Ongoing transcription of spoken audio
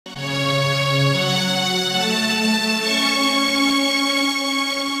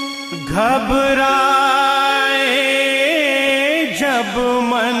घबराए जब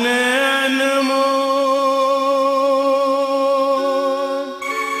मन अनमोल,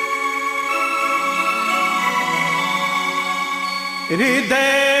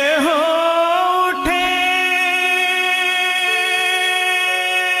 हृदय हो उठे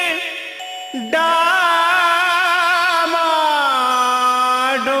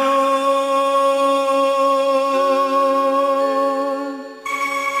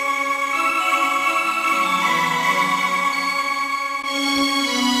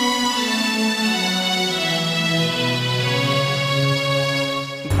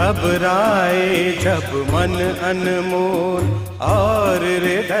घबराए जब मन अनमोल और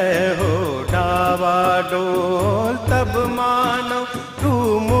हृदय हो डावाडोल, तब मानो तू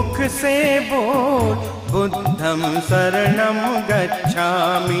मुख से बोल बुद्धं शरणं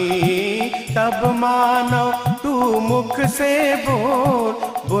गच्छामि। तब मानो तू मुख से बोल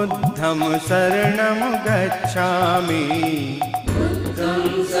बुद्धं शरणं गच्छामि। बुद्धं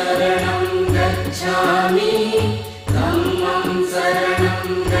शरणं गच्छामि, धम्मं शरणं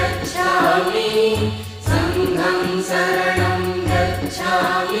गच्छामि, संघं शरणं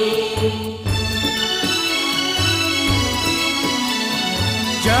गच्छामि।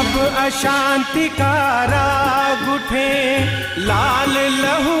 जब अशांति का राग उठे, लाल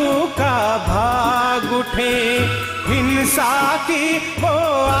लहू का भाग उठे, हिंसा की वो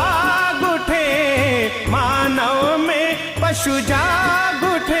आग उठे, मानव में पशु जाग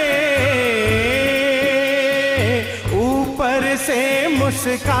उठे, ऊपर से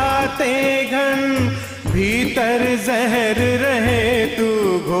मुस्काते घन, भीतर जहर रहे तू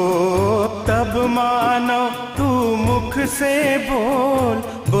घोर, तब मानो तू मुख से बोल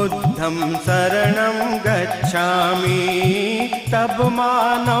बुद्धं शरणं गच्छामि। तब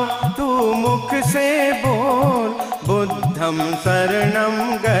मानो तू मुख से बोल बुद्धं शरणं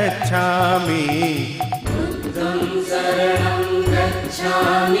गच्छामि। बुद्धं शरणं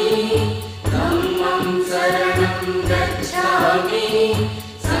गच्छामि, धम्मं शरणं गच्छामि,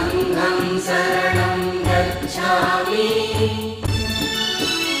 संघं शरणं गच्छामि।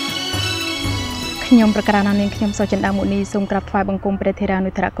 ខ្ញុំប្រកាសណានាងខ្ញុំសូចិនដាមុនីសូមក្រាបថ្វាយបង្គំព្រះធេរា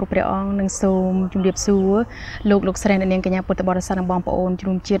នុថរៈគ្រប់ព្រះអង្គនិងសូមជម្រាបសួរលោកស្រីអ្នកនាងកញ្ញាពុទ្ធបរិស័ទនិងបងប្អូនជ្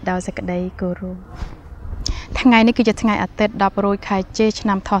រុំជាតិដោយសេចក្តីគោរព ថ្ងៃនេះគឺជាថ្ងៃអាទិត្យ 10 រោចខែចេស ឆ្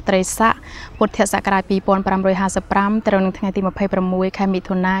នាំថោះត្រីស័ក ពុទ្ធសករាជ 2555 ត្រូវនឹងថ្ងៃទី 26 ខែមិ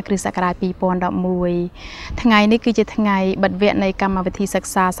ថុនា គ្រិស្តសករាជ 2011 ថ្ងៃនេះគឺជាថ្ងៃបិទវគ្គនៃកម្មវិធីសិ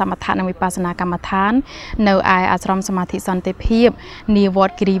ក្សាសមថៈនិងវិបស្សនាកម្មដ្ឋាននៅឯអាស្រមសមាធិសន្តិភាពនាវ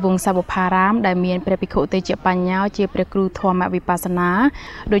ត្តគិរីវង្សបុប្ផារាមដែលមានព្រះភិក្ខុតេជៈបញ្ញោជាព្រះគ្រូធម្មវិបស្សនា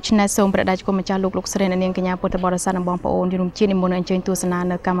ដូច្នេះសូមព្រះដេចគុណម្ចាស់លោកស្រីអ្នកនាងកញ្ញាពុទ្ធបរិស័ទនិងបងប្អូនជំនុំជាតិនិមន្តអញ្ជើញទស្សនា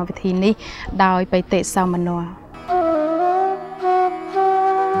នៅកម្មវិធីនេះដោយបិតិសោមនស្ស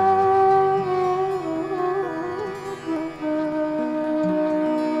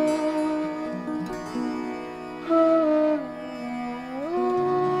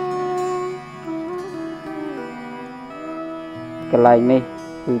កន្លែងនេះ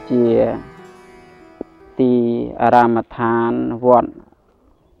គឺជាទីអារាមដ្ឋានវត្ត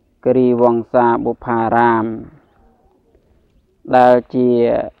គិរីវង្សាបុប្ផារាមដែលជា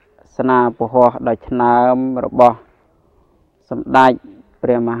ស្នាពហស្សដ៏ឆ្នើមរបស់សម្ដេចព្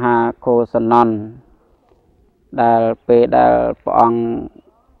រះមហាកុសនន្ទដែលពេលដែលព្រះអង្គ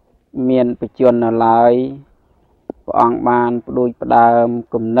មានបជននៅឡើយព្រះអង្គបានផ្ដួចផ្ដើម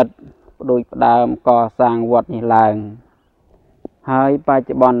គំនិតផ្ដួចផ្ដើមកសាងវត្តនេះឡើង ហើយបច្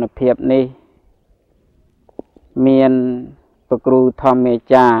ចុប្បន្នភាពនេះមានព្រះគ្រូធម្ម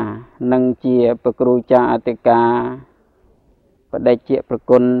ចារ្យនិងជាព្រះគ្រូចារ្យអធិការបដិជាប្រ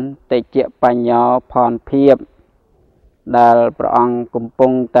គុណតេជៈបញ្ញោផនភាពដែលព្រះអង្គកំពុ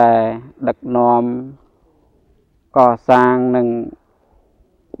ងតែដឹកនាំកសាងនិង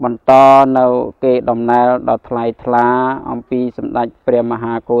បន្តនៅគេដំណើរដ៏ថ្លៃថ្លាអំពីសម្ដេចព្រះម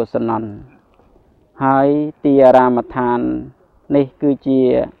ហាកុសនន្ទហើយទីអារាមដ្ឋាន នេះគឺជា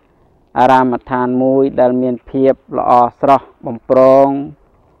អារាមដ្ឋានមួយដែលមានភាពល្អស្រស់បំព្រង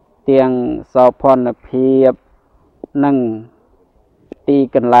ទាំងសោភ័ណភាពនិងទី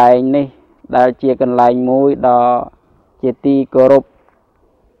កន្លែងនេះដែលជាកន្លែងមួយដ៏ជាទីគោរព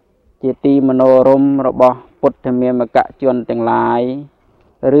ជាទីមនោរម្យរបស់ពុទ្ធមាមកជនទាំងឡាយ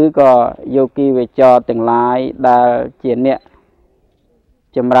ឬក៏យោគីវេចរទាំងឡាយដែលជាអ្នក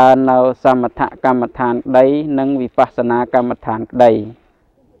ចម្រើននៅសមថកម្មដ្ឋានក្តីនិងវិបស្សនាកម្មដ្ឋានក្តី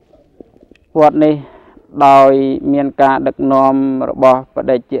វត្តនេះដោយមានការដឹកនាំរបស់ប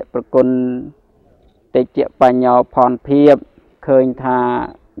ដិជាប្រគុណតេជៈបញ្ញោផនភាពឃើញថា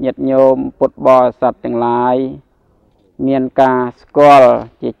ញាតិញោមពុទ្ធបរិស័ទទាំងឡាយ មានការស្គាល់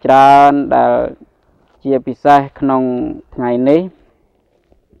ជាច្រើនដែលជាពិសេសក្នុងថ្ងៃនេះ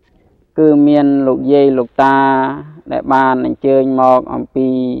គឺមានលោកយាយលោកតាដែលបានអញ្ជើញមកអំពី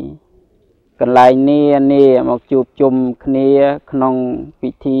កន្លែងនាមកជួបជុំគ្នាក្នុង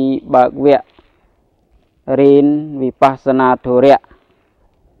ពិធីបើកវគ្គរៀនវិបស្សនាធុរៈ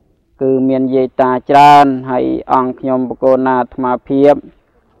គឺមានយាយតាច្រើនហើយអង្គខ្ញុំបកូនណាអាត្មាភាព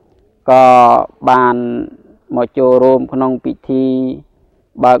ក៏បានមកចូលរួមក្នុងពិធី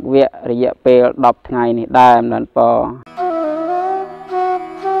បើកវគ្គរយៈពេល10ថ្ងៃនេះដែរម្ល៉េះប៉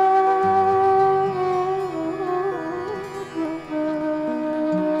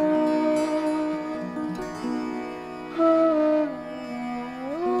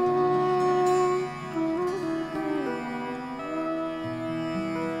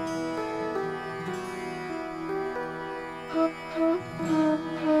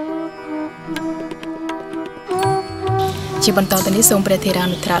ជាបន្តទៅនេះសូមព្រះធេរា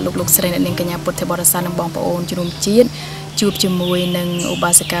នុត្រៈលោកស្រីអ្នកនាងកញ្ញាពុទ្ធបរិស័ទនិងបងប្អូនជំនុំជាតិជួបជាមួយនឹងឧ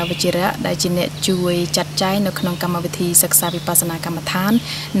បាសិកាវជារៈដែលជាអ្នកជួយចាត់ចែងនៅក្នុងកម្មវិធីសិក្សាវិបស្សនាកម្មដ្ឋាន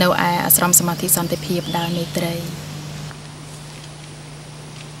នៅឯអាស្រមសមាធិសន្តិភាពដើរនេត្រី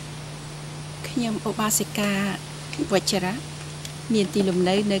ខ្ញុំឧបាសិកាវជារៈមានទីលំ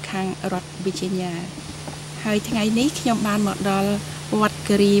នៅនៅខាងរដ្ឋវិជាញ្ញាហើយថ្ងៃនេះខ្ញុំបានមកដល់វត្ត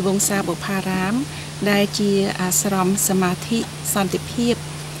គិរីវង្សាបុប្ផារាមដែលជាអាស្រមសមាធិសន្តិភាព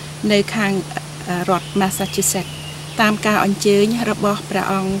នៅខាងរដ្ឋ Massachusetts តាមការអញ្ជើញរបស់ព្រះ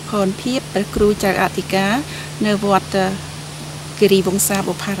អង្គផនភាពព្រះគ្រូចៅអធិការនៅវត្តគិរីវង្សា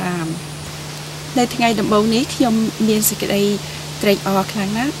បុប្ផារាមនៅថ្ងៃដំបូងនេះខ្ញុំមានសេចក្តីត្រេកអរខ្លាំ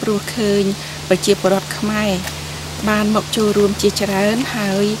ងណាស់ព្រោះឃើញប្រជាពលរដ្ឋខ្មែរបានមកចូលរួមជាច្រើន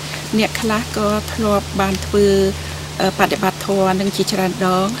ហើយអ្នកខ្លះក៏ធ្លាប់បានធ្វើបដិបត្តិធម៌នឹងជាច្រើនដ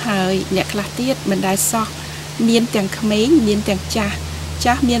ងហើយអ្នកខ្លះទៀតមិនដែលសោះមានទាំងក្មេងមានទាំងចាស់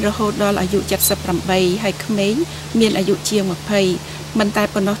មានរហូតដល់អាយុ78ហើយក្មេងមានអាយុជាង20មិនតែ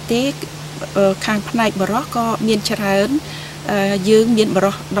ប៉ុណ្ណោះទេខាងផ្នែកបរិសុទ្ធក៏មានច្រើនយើងមានប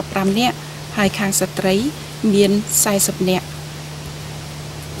រិសុទ្ធ15នាក់ហើយខាងស្ត្រីមាន40នាក់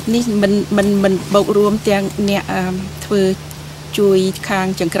នេះមិនបូករួមទាំងអ្នកធ្វើជួយខាង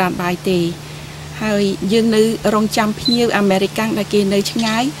ចង្ក្រានបាយទេហើយយើងនៅរងចាំភ្ញៀវអាមេរិកាំងដែលគេនៅឆ្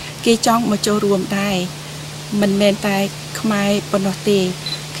ងាយគេចង់មកចូលរួមដែរមិនមែនតែខ្មែរប៉ុណ្ណោះទេ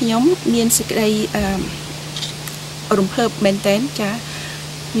ខ្ញុំមានសេចក្តីរំភើបមែនទែនចា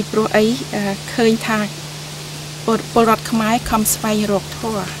ពីព្រោះអីឃើញថាពលរដ្ឋខ្មែរខំស្វែងរកធ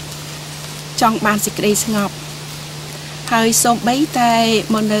ម៌ចង់បានសេចក្តីស្ងប់ហើយសូម្បីតែ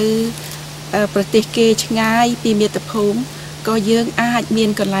មកនៅប្រទេសគេឆ្ងាយពីមាតុភូមិក៏យើងអាចមាន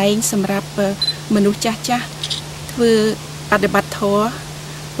កន្លែងសម្រាប់មនុស្សចាស់ធ្វើបដិបត្តិធម៌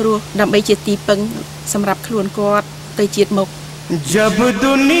ព្រោះដើម្បីជាទីពឹងសម្រាប់ខ្លួនគាត់ទៅជាតិមុខ जब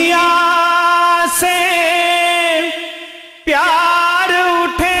दुनिया से प्यार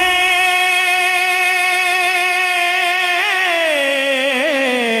उठे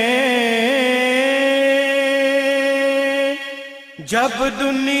जब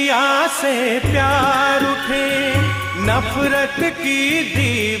दुनिया से प्यार उठे नफरत की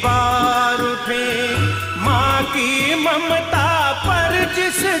दीवार उठे माँ की ममता पर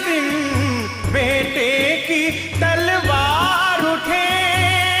जिस दिन बेटे की तलवार उठे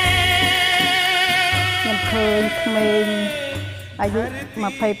ខ្ញុំឃើញក្មេងអាយុ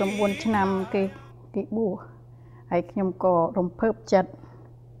29ឆ្នាំគេបួសហើយខ្ញុំក៏រំភើបចិត្ត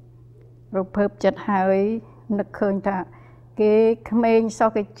ហើយនឹកឃើញថាគេក្មេងសោះ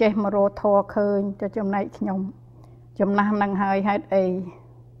គេចេះមករកធម៌ឃើញតែចំណែកខ្ញុំចំណាស់នឹងហើយហេតុអី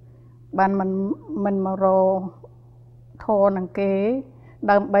បានមិនមករកធម៌នឹងគេ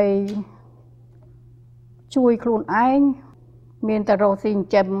ដើម្បីជួយខ្លួនឯងមានតែរកស៊ីចិ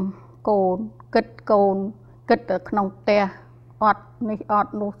ញ្ចឹមកូនគិតតែក្នុងផ្ទះអត់នេះអ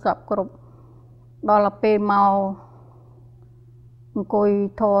ត់នោះសពគ្រប់ដល់ពេលមកអង្គុយ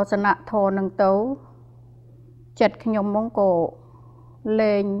ធរសនៈធរនឹងទៅចិត្តខ្ញុំហ្មងក៏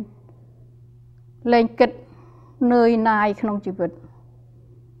លែងគិតនឿយណាយក្នុងជីវិត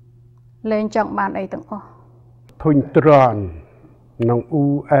លែងចង់បានអីទាំងអស់ធុញទ្រាន់នឹងអ៊ូ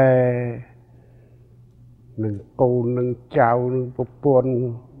អែនឹងកូននឹងចៅនឹងប្រពន្ធ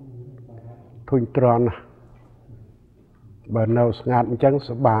ធុញទ្រាន់បើនៅស្ងាត់អញ្ចឹង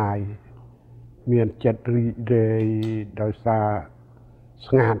សបាយមានចិត្តរីករាយដោយសារ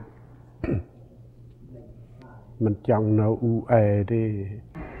ស្ងាត់មិនចង់នៅអ៊ូអែទេ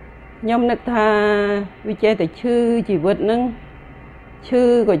ខ្ញុំនឹកថាវាចេះតែឈឺជីវិតហ្នឹងឈឺ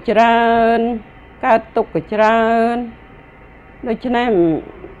ក៏ច្រើនកើតទុក្ខក៏ច្រើនដូច្នេះ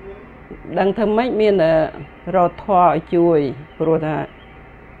ដឹងធ្វើម៉េចមានតែរកធម៌ឲ្យជួយព្រោះថា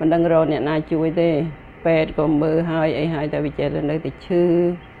មិនដឹងរកអ្នកណាជួយទេពេទ្យក៏មើលហើយអីហើយតែវិជ័យនៅតែឈឺ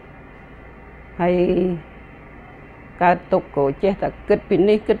ហើយកើតទុកក៏ចេះតែគិតពី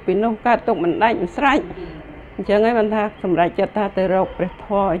នេះគិតពីនោះកើតទុកមិនដាច់មិនស្រេចអញ្ចឹងហើយបានថាសម្រាប់ចិត្តថាទៅរកព្រះធ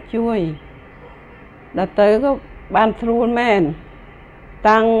ម៌ឲ្យជួយដល់ទៅក៏បានស្រួលមែន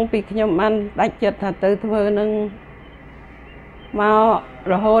តាំងពីខ្ញុំបានដាច់ចិត្តថាទៅធ្វើនឹងម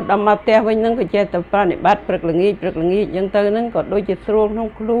ករហូតដល់មកផ្ទះវិញហ្នឹងក៏ចេះតែប្រតិបត្តិព្រឹកល្ងាចអញ្ចឹងទៅហ្នឹងក៏ដូចជាស្រួលក្នុង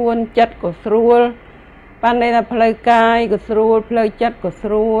ខ្លួនចិត្តក៏ស្រួលបានន័យថាផ្លូវកាយក៏ស្រួលផ្លូវចិត្តក៏ស្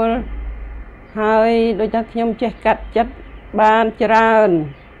រួលហើយដូចថាខ្ញុំចេះកាត់ចិត្តបានច្រើន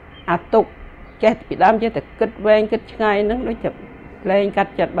អាទុកចេះពីដើមចេះតែគិតវែងគិតឆ្ងាយហ្នឹងដូចជាលែងកា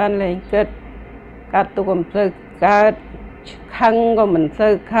ត់ចិត្តបានលែងគិតកាត់ទុកក៏មិនសូវកើតខឹងក៏មិនសូ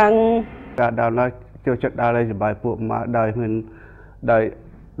វខឹងដល់នៅចូលចិត្តដល់ឲ្យសុបាយពួកមកដោយមិនដោយ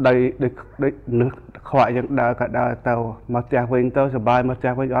នឹកខ្វាក់យ៉ាងដើរក៏ដើរទៅមកផ្ទះវិញទៅសុបាយមកផ្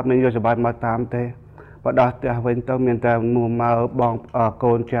ទះវិញអត់មានយកសុបាយមកតាមទេបើដល់ផ្ទះវិញទៅមានតែមួមកបង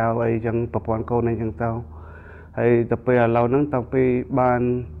កូនចៅអីចឹងប្រព័ន្ធកូនអីចឹងទៅហើយទៅពេលឥឡូវហ្នឹងតាំងពីបាន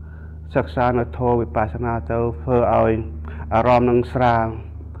សិក្សានៅធម៌វិបស្សនាទៅធ្វើឲ្យអារម្មណ៍នឹងស្រាល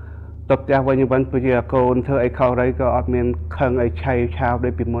ទៅផ្ទះវិញវិញប្រជាកូនធ្វើអីខុសអីក៏អត់មានខឹងអីឆៃឆាវដូ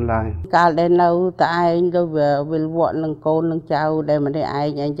ចពីមុនឡើយកាលដែលនៅតែឯងទៅវិលវក់នឹងកូននឹងចៅដែលម្នាក់ឯ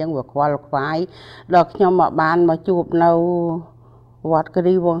ងអីចឹងវាខ្វល់ខ្វាយដល់ខ្ញុំមកបានមកជួបនៅវត្តគិ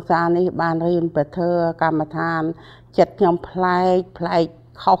រីវង្សានេះបានរៀនប្រធ្វើកម្មដ្ឋានចិត្តខ្ញុំប្លែក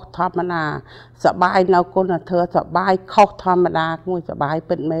ខុសធម្មតាសបាយនៅគុណធម៌សបាយខុសធម្មតាមួយសបាយ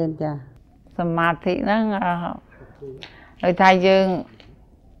ពិតមែនចាសមាធិហ្នឹងដោយថាយើង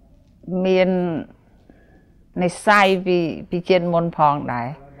មាននិស្ស័យពីជាតិមុនផងដែរ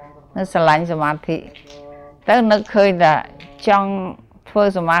នៅស្រឡាញ់សមាធិទៅនឹកឃើញថាចង់ធ្វើ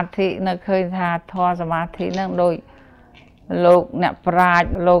សមាធិនឹកឃើញថាធម៌សមាធិហ្នឹងដូចលោកអ្នកប្រាជ្ញ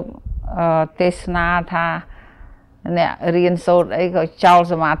លោកទេសនាថាអ្នករៀនសូត្រអីក៏ចោល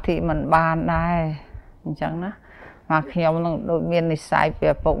សមាធិមិនបានដែរអញ្ចឹងណាមកខ្ញុំនឹងដូចមាននិស្ស័យពី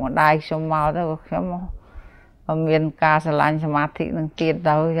ឪពុកម្ដាយខ្ញុំមកទៅខ្ញុំមានការស្រឡាញ់សមាធិនឹងទៀត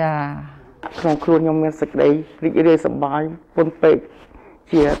ទៅចាក្នុងខ្លួនខ្ញុំមានសេចក្តីរីករាយសប្បាយពន់ពេក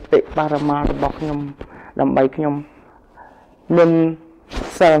ជាតិបារមារបស់ខ្ញុំដើម្បីខ្ញុំមាន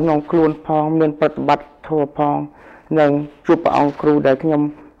សិលក្នុងខ្លួនផងមានប្រតិបត្តិធម៌ផងនិងជួបព្រះអង្គគ្រូដែលខ្ញុំ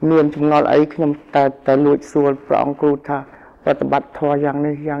មានចម្ងល់អីខ្ញុំតែលួចសួរព្រះអង្គគ្រូថាប្រតិបត្តិធម៌យ៉ាង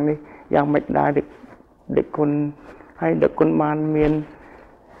នេះយ៉ាងម៉េចដែរដឹកគុណហើយដឹកគុណបានមាន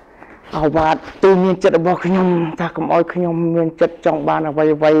អាវាតទូមានចិត្តរបស់ខ្ញុំថាកុំឲ្យខ្ញុំមានចិត្តចង់បានអ្វី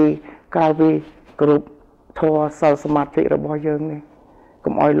ក្រៅពីគ្រប់ធម៌សិលសមាធិរបស់យើងនេះ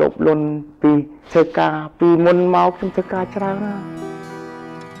កុំឲ្យលោភលន់ពីធ្វើការពីមុនមកខ្ញុំធ្វើការច្រើនណា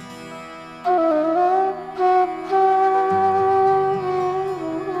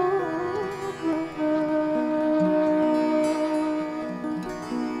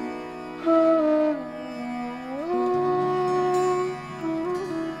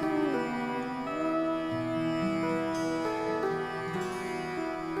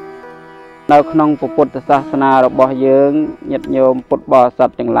នៅក្នុងពុទ្ធសាសនារបស់យើងញាតិញោមពុទ្ធបរិស័ទ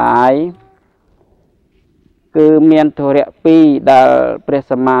ទាំងឡាយគឺមានធរៈពីរដែលព្រះ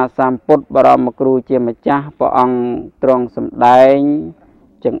សម្មាសម្ពុទ្ធបរមគ្រូជាម្ចាស់ព្រះអង្គទ្រង់សម្ដែង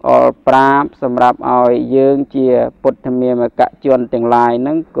ចង្អុលប្រាប់សម្រាប់ឲ្យយើងជាពុទ្ធមាមកជនទាំងឡាយ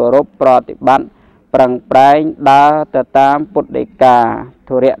នឹងគោរពប្រតិបត្តិប្រឹងប្រែងដើរទៅតាមពុទ្ធដីកា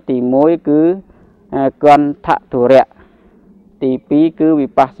ធរៈទី1គឺកន្ធធរៈទី2គឺវិ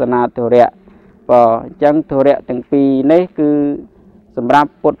បស្សនាធរៈអញ្ចឹងធរៈទាំងពីរនេះគឺសម្រាប់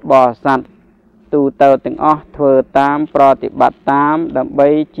ពុទ្ធបរិស័ទទូទៅទាំងអស់ធ្វើតាមប្រតិបត្តិតាមដើម្បី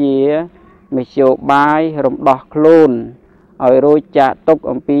ជាមធ្យោបាយរំដោះខ្លួនឲ្យរួចចាកទុក្ខ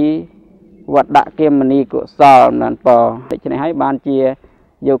អំពីវត្តគមនីកុសលนั่นប៉ុដូច្នេះហើយបានជា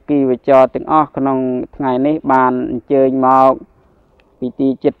យោគីវចរទាំងអស់ក្នុងថ្ងៃនេះបានអញ្ជើញមកពីទី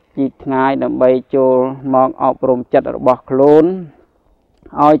ចិត្តទីថ្ងៃដើម្បីចូលមកអប់រំចិត្តរបស់ខ្លួន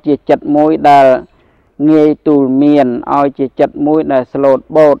ឲ្យជាចិត្តមួយដែលងាយទូលមានឲ្យជាចិត្តមួយដែលស្លូត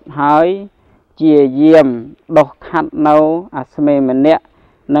បូតហើយជាយាមដោះខាត់នៅអាស្មេមនៈ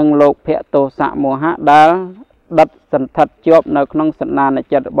និងលោកភៈទោសៈមោហៈដែលដិតសន្ធិដ្ឋជាប់នៅក្នុងសន្តាន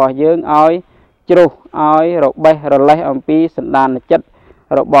ចិត្តរបស់យើងឲ្យជ្រុះឲ្យរបេះរលេះអំពីសន្តានចិត្ត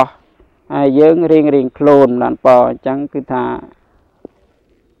របស់យើងរៀងខ្លួនนั่นប៉ុអញ្ចឹងគឺថា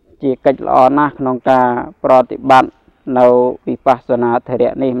ជាកិច្ចល្អណាស់ក្នុងការប្រតិបត្តិនៅវិបស្សនាធ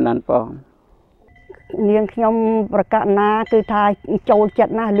រៈនេះមិនប៉ុនាងខ្ញុំប្រកាសណាគឺថាចូលចិត្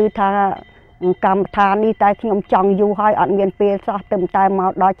តណាស់ឬថា កម្មដ្ឋាននេះតែខ្ញុំចង់យូរហើយអត់មានពេលសោះទៅតែម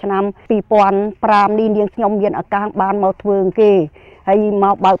កដល់ឆ្នាំ2005នេះនាងខ្ញុំមានឱកាសបានមកធ្វើគេហើយម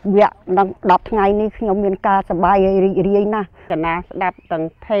កបើកវគ្គដល់10ថ្ងៃនេះខ្ញុំមានការសប្បាយហើយរីករាយណាស់កណាស្ដាប់ទាំង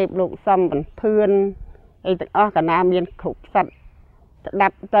ថេបលោកសំបន្ទឿនអីទាំងអស់កណាមានគ្រប់សិតស្ដា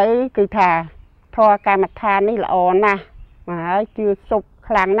ប់ទៅគឺថាធម៌កម្មដ្ឋាននេះល្អណាស់មកហើយជឿសុខ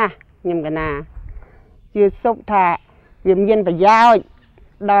ខ្លាំងណាស់ខ្ញុំកណាជឿសុខថាវាមានប្រយោជន៍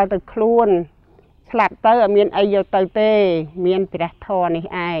ដល់ទៅខ្លួនស្លាប់ទៅអត់មានអីយកទៅទេមានព្រះធម៌នេះ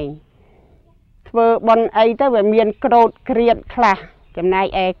ឯងធ្វើបុណ្យអីទៅវាមានក្រោតក្រៀតខ្លះចំណែក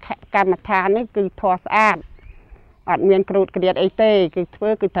ឯកម្មដ្ឋាននេះគឺធម៌ស្អាតអត់មានក្រោតក្រៀតអីទេគឺធ្វើ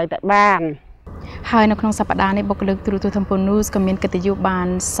គឺត្រូវតែបានហើយនៅក្នុងសប្តាហ៍នេះបុគ្គលិកទូរទស្សន៍ធំពូនូសក៏មានកិត្តិយសបាន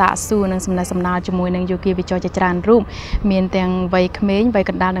សាកសួរនិងសំណេះសំណាលជាមួយនឹងយោធាវិចរជាច្រើនរូបមានទាំងវ័យក្មេងវ័យ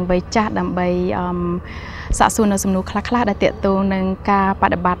កណ្ដាលនិងវ័យចាស់ដើម្បីសាកសួរនៅសំណួរខ្លះៗដែលទាក់ទងនឹងការប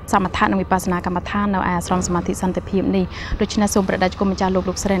ដិបត្តិសមថៈនិងវិបស្សនាកម្មដ្ឋាននៅឯអាស្រមសមាធិសន្តិភាពនេះដូច្នេះសូមប្រដេជគុំម្ចាស់លោ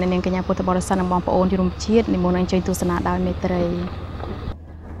កស្រីនិងនាងកញ្ញាពុទ្ធបរិស័ទនិងបងប្អូនយរួមជាតិនិមន្តអញ្ជើញទស្សនាដោយមេត្រី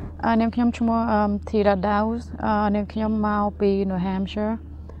នាងខ្ញុំឈ្មោះ Thira Daus នាងខ្ញុំមកពី New Hampshire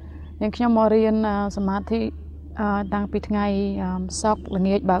នាងខ្ញុំមករៀនសមាធិតាំងពីថ្ងៃសុក្រល្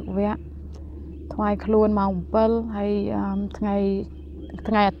ងាចបើកវគ្គថ្វាយខ្លួនម៉ោង7ហើយថ្ងៃ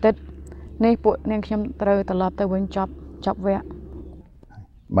អាទិត្យនេះពួកនាងខ្ញុំត្រូវត្រឡប់ទៅវិញចប់វគ្គ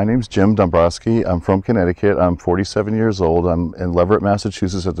My name's Jim Dombrowski. I'm from Connecticut. I'm 47 years old. I'm in Leverett,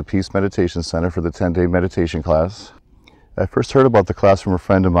 Massachusetts at the Peace Meditation Center for the 10-day meditation class. I first heard about the class from a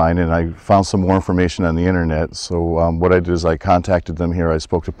friend of mine and I found some more information on the internet. So what I did is I contacted them here. I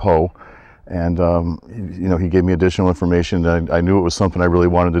spoke to Poe and he gave me additional information. I knew it was something I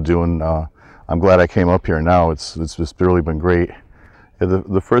really wanted to do and I'm glad I came up here now. It's really been great.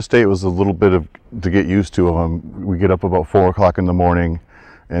 The first day it was a little bit to get used to. We get up about 4 o'clock in the morning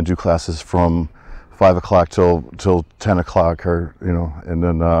and do classes from 5 o'clock till 10 o'clock and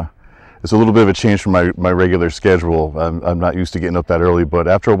then it's a little bit of a change from my regular schedule. I'm not used to getting up that early, but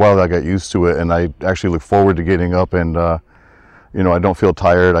after a while I got used to it and I actually look forward to getting up and I don't feel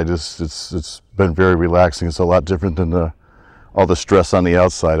tired. It's been very relaxing. It's a lot different than all the stress on the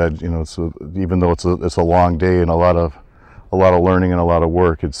outside. Even though it's a long day and a lot of learning and a lot of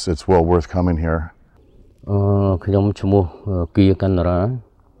work, it's well worth coming here. ខ្ញុំឈ្មោះគៀកណ្ណារា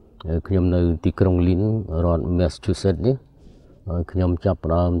ខ្ញុំនៅទីក្រុងលីនរដ្ឋ Massachusetts នេះខ្ញុំចាប់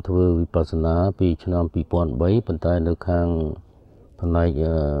ផ្ដើមធ្វើវិបស្សនាពីឆ្នាំ2003ប៉ុន្តែនៅខាងផ្នែក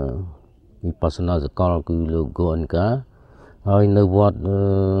វិបស្សនាសកលគឺលោកគូអនកាហើយនៅវត្ត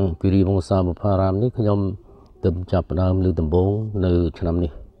គិរីវង្សាបុប្ផារាមនេះខ្ញុំទើបចាប់ផ្ដើមលើកដំបូងនៅឆ្នាំ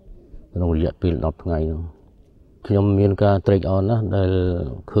នេះក្នុងរយៈពេល10ថ្ងៃនោះខ្ញុំមានការត្រេកអរណាស់ដែល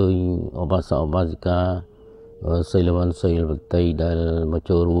ឃើញឧបាសកឧបាសិកាសិលវ័នសិលវតីដែលមក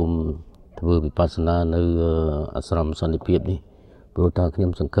ចូលរួមធ្វើវិបស្សនានៅអាស្រមសន្តិភាពនេះព្រោះថាខ្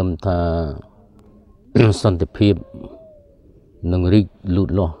ញុំសង្ឃឹមថាសន្តិភាពនឹងរីកលូត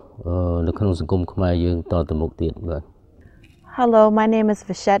លាស់នៅក្នុងសង្គមខ្មែរយើងតទៅមុខទៀតបាទ Hello, my name is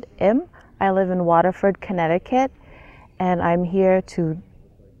Vachette M. I live in Waterford, Connecticut, and I'm here to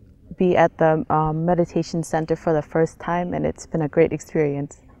be at the meditation center for the first time, and it's been a great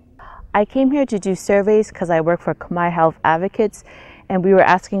experience. I came here to do surveys because I work for Khmer Health Advocates, and we were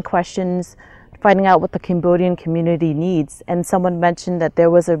asking questions, finding out what the Cambodian community needs. And someone mentioned that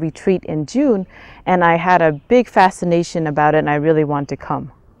there was a retreat in June, and I had a big fascination about it, and I really want to come.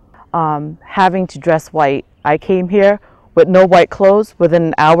 Having to dress white, I came here with no white clothes. Within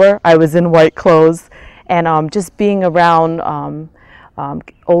an hour, I was in white clothes, and just being around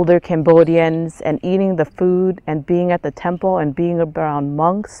older Cambodians and eating the food and being at the temple and being around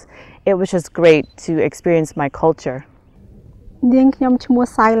monks, it was just great to experience my culture. នាងខ្ញុំឈ្មោះ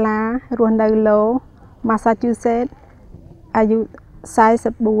សៃឡារស់នៅឡូ Massachusetts អាយុ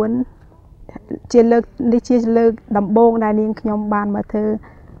44ជាលើកនេះជាលើកដំបូងដែលនាងខ្ញុំបានមកធ្វើ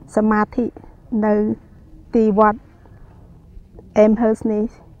សមាធិនៅទីវត្ត Amherst នេះ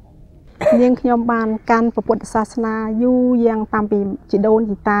នាងខ្ញុំបានកាន់ពុទ្ធសាសនាយូរយ៉ាងតាំងពីជីដូន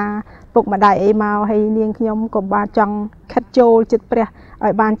ជីតាពុកម្ដាយអីមកហើយនាងខ្ញុំក៏បានចង់ខិតចូលចិត្តព្រះឲ្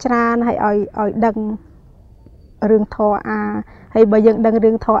យបានច្រើនហើយឲ្យដឹងរឿងធម៌អាហើយបើយើងដឹង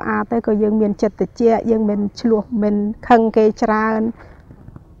រឿងធម៌អាទៅក៏យើងមានចិត្តត្រជាក់យើងមិនឆ្លោះមិនខឹងគេច្រើន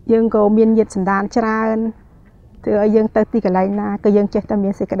យើងក៏មានញាតិសន្តានច្រើនធ្វើឲ្យយើងទៅទីកន្លែងណាក៏យើងចេះតែមា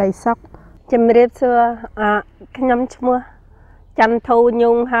នសេចក្តីសុខជំរាបសួរខ្ញុំឈ្មោះចន្ទធូញ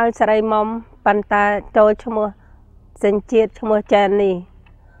ងហើយសេរីមុំប៉ុន្តែចូលឈ្មោះសញ្ជាតិឈ្មោះចាននេះ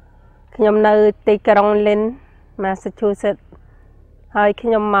ខ្ញុំនៅទីក្រុងលីន Massachusetts ហើយខ្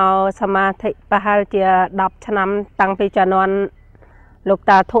ញុំមកសមាធិប្រហែលជា10ឆ្នាំតាំងពីជំនាន់លោក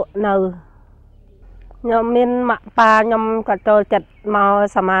តាធុនៅ ខ្ញុំមានម៉ាក់ប៉ាខ្ញុំគាត់ចូលចិត្តមក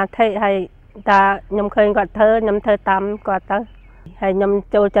សមាធិហើយតាខ្ញុំឃើញគាត់ធ្វើខ្ញុំធ្វើតាមគាត់ទៅហើយខ្ញុំ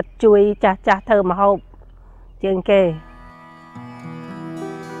ចូលចិត្តជួយចាស់ធ្វើម្ហូបជាងគេ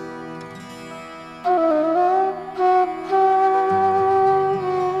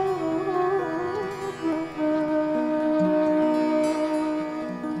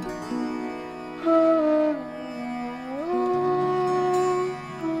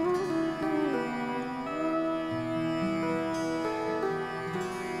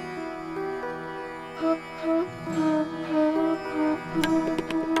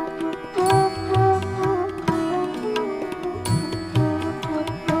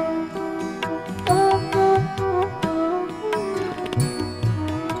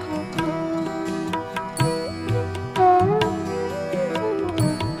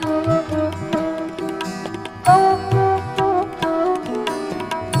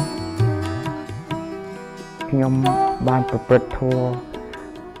ខ្ញុំបានប្រព្រឹត្តធម៌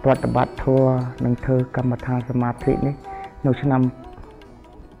ប្រតិបត្តិធម៌និងធ្វើកម្មដ្ឋានសមាធិនេះនៅឆ្នាំ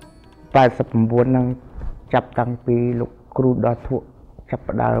89នឹងចាប់តាំងពីលោកគ្រូដល់ធុចាប់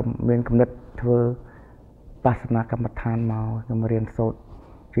ផ្ដើមមានគំនិតធ្វើបាសនាកម្មដ្ឋានមកខ្ញុំរៀនសូត្រ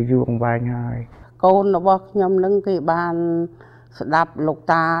ជាយូរអង្វែងហើយកូនរបស់ខ្ញុំនឹងគេបានស្ដាប់លោក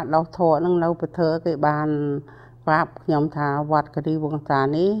តាដល់ធម៌នឹងនៅពធគេបានប្រាប់ខ្ញុំថាវត្តគិរីវង្សា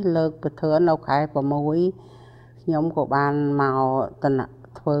នេះលើកពធនៅខែ6ខ្ញុំក៏បានមកតនៈ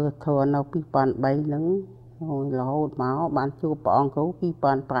ធ្វើធម៌នៅ2003ហ្នឹងរហូតមកបានជួបព្រះអង្គគ្រូ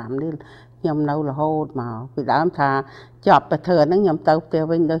2005នេះខ្ញុំនៅរហូតមកពីដើមថាចប់ពធហ្នឹងខ្ញុំទៅផ្ទះ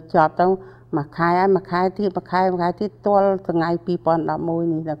វិញដល់ចប់ទៅមួយខែហើយមួយខែទៀតទាល់ថ្ងៃ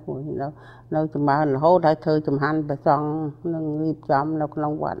2011នេះដល់គ្រូនៅចម្រើនរហូតហើយធ្វើចំហាន់ព្រះសង្ឃនឹងរៀបចំនៅក្នុ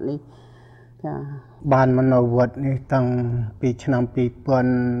ងវត្តនេះចាបានមកនៅវត្តនេះតាំងពីឆ្នាំ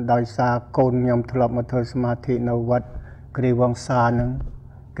2000ដោយសារកូនខ្ញុំធ្លាប់មកធ្វើសមាធិនៅវត្តគ្រីវង្សានឹង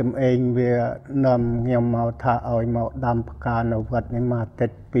កំឯងវានាំខ្ញុំមកថាឲ្យមកដាំផ្កានៅវត្តនេះមកតិ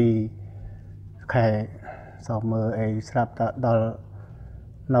ច2ខែសោះមើលអីស្រាប់តែដល់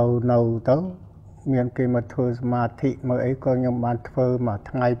នៅទៅមានគេមកធ្វើសមាធិមើលអីក៏ខ្ញុំបានធ្វើមួយ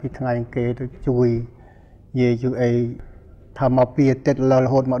ថ្ងៃពីរថ្ងៃគេទៅជួយនិយាយជួយអីថាមកពីអាទិត្យរ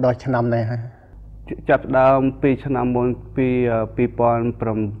ហូតមកដល់ឆ្នាំនេះហើយចាប់ដើមពីឆ្នាំមុនពី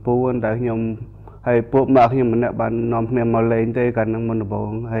2009ដែលខ្ញុំហើយពួកម៉ាក់ខ្ញុំម្នាក់បាននាំគ្នាមកលេងទេកាលហ្នឹងមុនដំបូ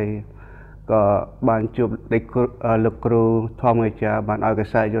ងហើយក៏បានជួបលោកគ្រូធម្មអាចារ្យបានឲ្យក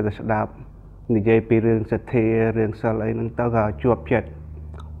សែតយកទៅស្ដាប់និយាយពីរឿងសទ្ធារឿងសិលអីហ្នឹងទៅក៏ជាប់ចិត្ត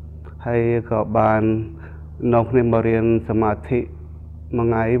ហើយក៏បាននាំគ្នាមករៀនសមាធិមួយ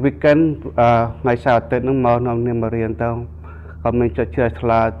ថ្ងៃ weekend ថ្ងៃសៅរ៍អាទិត្យហ្នឹងមកនាំគ្នាមករៀនទៅក៏មានចិត្តជ្រះថ្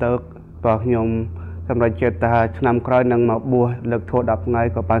លាទៅបើខ្ញុំសម្រេចចិត្តថាឆ្នាំក្រោយនឹងមកបួសលើកធម៌10ថ្ងៃ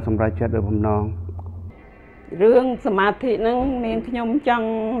ក៏បានសម្រេចចិត្តដោយបំណងរឿងសមាធិហ្នឹងមានខ្ញុំចង់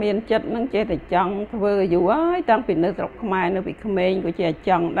មានចិត្តហ្នឹងចេះតែចង់ធ្វើយូរហើយតាំងពីនៅស្រុកខ្មែរនៅពីក្មេងក៏ចេះច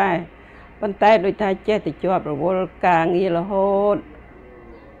ង់ដែរប៉ុន្តែដូចថាចេះតែជាប់រវល់ការងាររហូត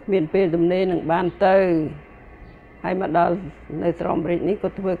មានពេលទំនេរនឹងបានទៅហើយមកដល់នៅស្រុកអាមេរិកនេះក៏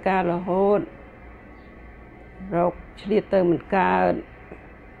ធ្វើការរហូតរកឆ្លៀតទៅមិនកើត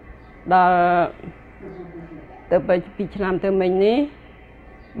ដល់ទៅពីឆ្នាំទៅមិញនេះ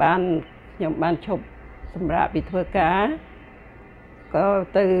បានខ្ញុំបានឈប់សម្រាប់ពីធ្វើការក៏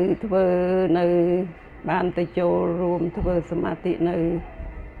ទៅធ្វើនៅបានទៅចូលរួមធ្វើសមាធិនៅ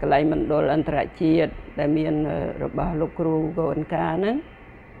កន្លែងមណ្ឌលអន្តរជាតិដែលមានរបស់លោកគ្រូកូនកាហ្នឹង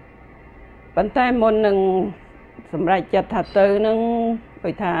ប៉ុន្តែមុននឹងសម្រេចចិត្តថាទៅហ្នឹងដូ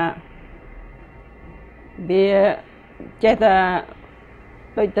ចថាវាចេះតែ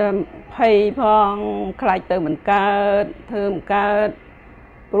ដូចតែភ័យផងខ្លាចទៅមិនកើតធ្វើមិនកើត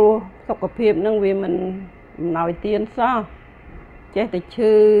ព្រោះសុខភាពហ្នឹងវាមិនអំណោយទានសោះចេះតែ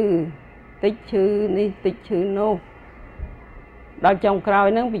ឈឺតិចឈឺនេះតិចឈឺនោះដល់ចុងក្រោយ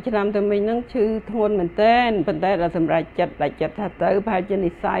ហ្នឹងពីឆ្នាំទៅមិញហ្នឹងឈឺធ្ងន់មែនទែនប៉ុន្តែដល់សម្រាប់ចិត្តដាច់ចិត្តថាទៅប្រហែលជា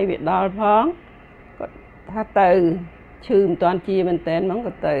និស្ស័យវាដល់ផងគាត់ថាទៅឈឺមិនតាន់ជាមែនទែនហ្មង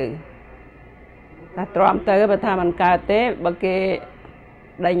ក៏ទៅតែទ្រាំទៅបើថាមិនកើតទេបើគេ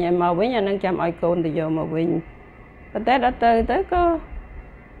ដេញឲ្យមកវិញអានឹងចាំឲ្យកូនទៅយកមកវិញប៉ុន្តែដល់ទៅក៏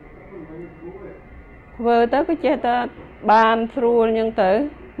ធ្វើទៅក៏ចេះតែបានស្រួលអញ្ចឹងទៅ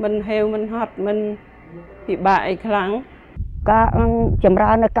មិនហេវមិនហត់មិនពិបាកអីខ្លាំងការចម្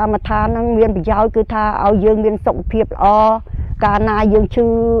រើននៅកម្មដ្ឋានហ្នឹងមានប្រយោជន៍គឺថាឲ្យយើងមានសុខភាពល្អកាលណាយើងឈឺ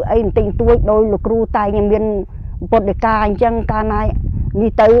អីបន្តិចតួចដោយលោកគ្រូតែងមានពុទ្ធដីកាអញ្ចឹងកាលណានេះ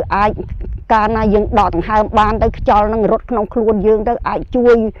ទៅអាច កាលណាយើងដកដង្ហើមបានទៅខ្យល់នឹងរត់ក្នុងខ្លួនយើងទៅអាចជួ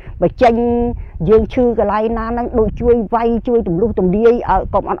យបញ្ចេញយើងឈឺកន្លែងណានឹងដូចជួយវាយជួយទម្លុះទម្លាយ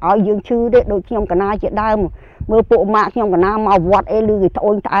កុំអត់ឲ្យយើងឈឺទេដូចខ្ញុំកណាជាដើមមើលពួកម៉ាក់ខ្ញុំកណាមកវត្តអីឬគេត្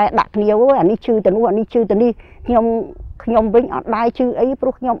អូញត្អែដាក់គ្នាអូយអានេះឈឺទៅនោះអានេះឈឺទៅនេះខ្ញុំវិញអត់ដែរឈឺអីព្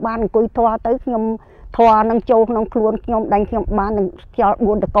រោះខ្ញុំបានអង្គុយធွာទៅខ្ញុំធွာនឹងចូលក្នុងខ្លួនខ្ញុំដាញ់ខ្ញុំបាននឹងខ្យល់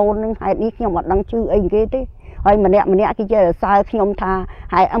4តកូននឹងហេតុនេះខ្ញុំអត់ដឹងឈឺអីគេទេហើយម្នាក់គេចេះសើខ្ញុំថា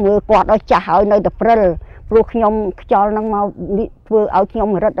ហើយមើលគាត់ឲ្យចាស់ហើយនៅតែព្រិលព្រោះខ្ញុំខ្យល់នឹងមកធ្វើឲ្យខ្ញុំ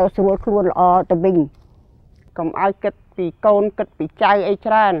រត់ដល់ស្រួលខ្លួនល្អទៅវិញកុំឲ្យគិតពីកូនគិតពីចៅអី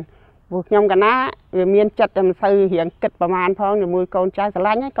ច្រើនព្រោះខ្ញុំកណាវាមានចិត្តតែមិនសូវរៀងគិតប្រមាណផងជាមួយកូនចៅស្រ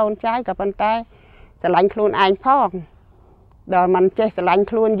ឡាញ់ហើយកូនចៅក៏ប៉ុន្តែស្រឡាញ់ខ្លួនឯងផងដល់មិនចេះស្រឡាញ់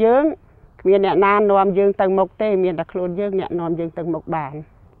ខ្លួនយើងគ្មានអ្នកណានាំយើងទៅមុខទេមានតែខ្លួនយើងអ្នកនាំយើងទៅមុខបាន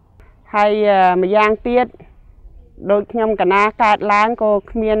ហើយម្យ៉ាងទៀតដូចខ្ញុំកណាកើតឡើងក៏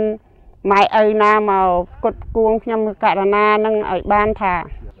គ្មានម៉ែឪណាមកគត់គួងខ្ញុំករណានឹងឲ្យបានថា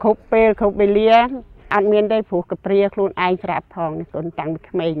គ្រប់ពេលគ្រប់វេលាអត់មានទេព្រោះកព្រាខ្លួនឯងស្រាប់ផងកូនតាំងពី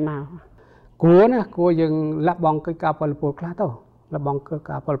ក្មេងមកគួរណាគួរយើងលះបង់កិច្ចការពលពលខ្លះទៅលះបង់កិច្ច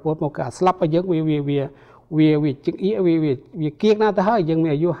ការពលពលមកការស្លាប់ឲ្យយើងវាជិះអៀវាគៀកណាស់ទៅហើយយើងមា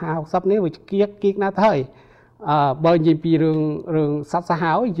នអាយុ50 60នេះវាគៀកណាស់ទៅហើយបើនិយាយពីរឿងសត្វសា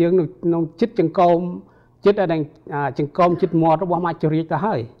ហាវយើងនៅចិត្តចង្កោមចិត្តឲ្យចង្កោមចិត្តមាត់របស់មាច់ចរិយទៅ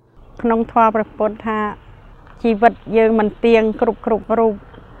ហើយក្នុងធម៌ព្រះពុទ្ធថាជីវិតយើងមិនទៀងគ្រប់រូប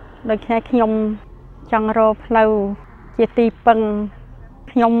ដូច្នេះខ្ញុំចង់រកផ្លូវជាទីពឹង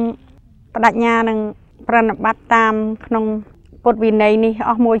ខ្ញុំបដិញ្ញានឹងប្រណិប័តតាមក្នុងពុទ្ធវិន័យនេះ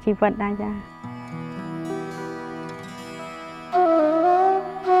អស់មួយជីវិតដែរចា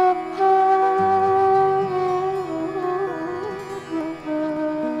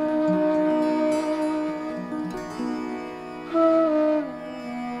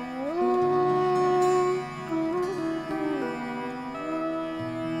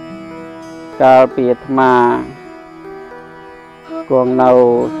កាលពីអាត្មាគង់នៅ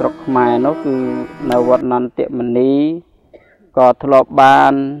ស្រុកខ្មែរនោះគឺនៅវត្តនន្ទមនីក៏ធ្លាប់បា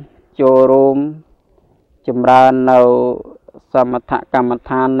នចូលរួមចម្រើននៅសមថកម្មដ្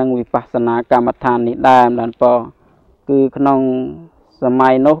ឋាននិងវិបស្សនាកម្មដ្ឋាននេះដែរម្ដងប៉ុគឺក្នុងសម័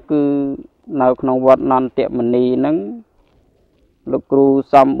យនោះគឺនៅក្នុងវត្តនន្ទមនីហ្នឹងលោកគ្រូ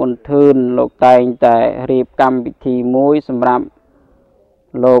សំប៊ុនធឿនលោកតែងតែរៀបកម្មវិធីមួយសម្រាប់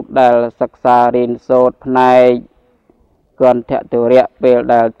លោកដែលសិក្សារៀនសូត្រផ្នែកគន្ធទុរៈពេល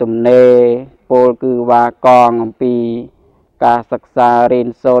ដែលទំនេរពោលគឺវាកងអំពីការសិក្សារៀន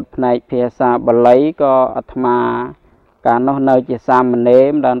សូត្រផ្នែកភាសាបាលីក៏អាត្មាកាលនោះនៅជាសាមណេរ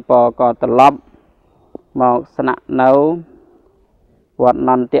ដល់ពក៏ត្រឡប់មកស្នាក់នៅវត្ត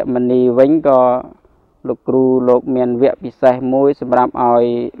នន្ទមនីវិញក៏លោកគ្រូលោកមានវគ្គពិសេសមួយសម្រាប់ឲ្យ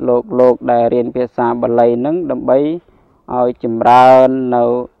លោកដែលរៀនភាសាបាលីនឹងដើម្បីឲ្យចម្រើននៅ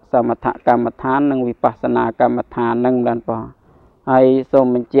សមថកម្មដ្ឋាននិងវិបស្សនាកម្មដ្ឋាននឹងបានបងហើយសូម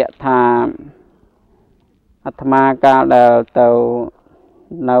បញ្ជាក់ថាអាត្មាកាលដែលទៅ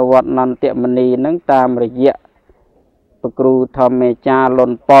នៅវត្តនន្ទមនីនឹងតាមរយៈព្រះគ្រូធម្មាចារ្យល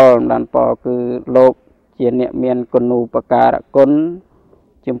ន់ប៉ុលបានបងគឺលោកជាអ្នកមានគុណូបការៈគុណ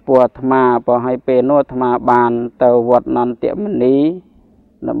ចំពោះអាត្មាបើឲ្យពេលនោះអាត្មាបានទៅវត្តនន្ទមនី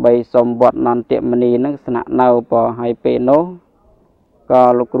ដើម្បីសូមវត្តនន្ទមនីនឹងស្នាក់នៅបើឲ្យពេលនោះក៏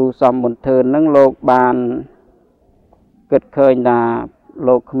លោកគ្រូសំប៊ុនធឿននឹងលោកបានគិតឃើញថា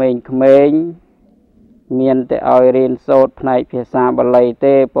លោកក្មេងមានតែឲ្យរៀនសូត្រផ្នែកភាសាបាលី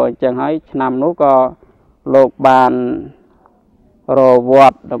ទេព្រោះអញ្ចឹងហើយឆ្នាំនោះក៏លោកបានរវ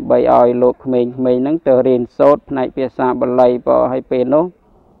ត្តដើម្បីឲ្យលោកក្មេងនឹងទៅរៀនសូត្រផ្នែកភាសាបាលីព្រោះឲ្យពេលនោះ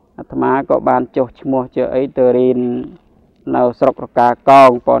អាត្មាក៏បានចុះឈ្មោះជាអីទៅរៀននៅស្រុករកាកោង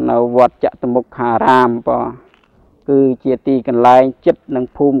ព្រោះនៅវត្តចតុមុខារាមព្រោះគឺជាទីកន្លែងចិត្តនិង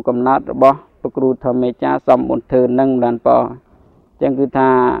ភូមិកំណត់របស់ព្រះគ្រូធម្មាចារ្យសំប៊ុនធឿននឹងបានព្រោះអញ្ចឹងគឺថា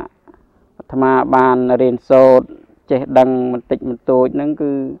អាត្មាបានរៀនសូត្រចេះដឹងបន្តិចបន្តួចហ្នឹង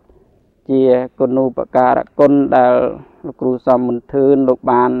គឺជាគុណូបការៈគុណដែលលោកគ្រូសំប៊ុនធឿនលោក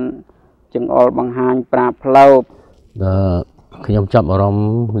បានចង្អុលបង្ហាញប្រាប់ផ្លូវខ្ញុំចាប់អារម្ម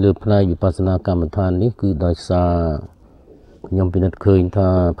ណ៍លើផ្នែកវិបស្សនាកម្មដ្ឋាននេះគឺដោយសារខ្ញុំពិនិត្យឃើញថា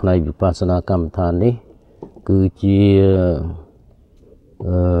ផ្នែកវិបស្សនាកម្មដ្ឋាននេះគឺជា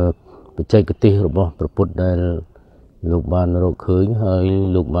បច្ចេកទេសរបស់ព្រះពុទ្ធដែលលោកបានរកឃើញហើយ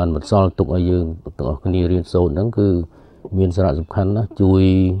លោកបានបន្សល់ទុកឲ្យយើងទាំងអស់គ្នារៀនសូត្រហ្នឹងគឺមានសារៈសំខាន់ណាស់ជួយ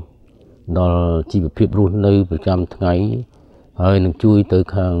ដល់ជីវភាពរស់នៅប្រចាំថ្ងៃហើយនឹងជួយទៅ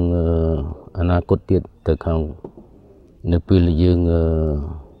ខាងអនាគតទៀតទៅខាងនៅពេលយើង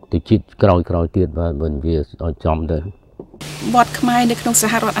ទៅជាតិក្រោយទៀតបាទបើនិយាយឲ្យចំទៅ វត្តខ្មែរនៅក្នុងស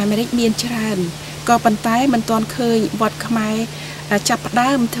ហរដ្ឋអាមេរិកមានច្រើនក៏ប៉ុន្តែមិនទាន់ឃើញវត្តខ្មែរចាប់ផ្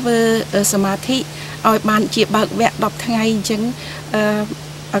ដើមធ្វើសមាធិឲ្យបានជាបើកវគ្គ10ថ្ងៃអញ្ចឹង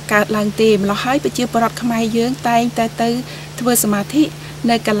កើតឡើងទេម្ល៉េះហើយប្រជាពលរដ្ឋខ្មែរយើងតែងតែទៅធ្វើសមាធិ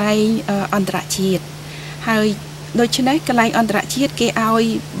នៅកន្លែងអន្តរជាតិហើយដូច្នេះកន្លែងអន្តរជាតិគេឲ្យ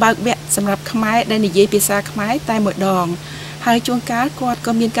បើកវគ្គសម្រាប់ខ្មែរដែលនិយាយភាសាខ្មែរតែមួយដងហើយជួនកាលគាត់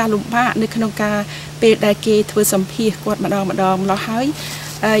ក៏មានការលំបាកនៅក្នុងការពេលដែលគេធ្វើសម្ភាសគាត់ម្ដងម្ល៉េះហើយ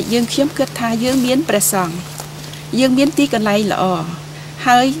យើងខ្ញុំគិតថាយើងមានព្រះសង្ឃយើងមានទីកន្លែងល្អ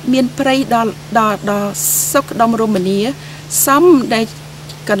ហើយមានព្រៃដល់សុខដុមរមនាសមដែល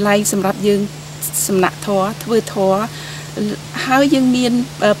កន្លែងសម្រាប់យើងសំណាក់ធម៌ធ្វើធម៌ហើយយើងមាន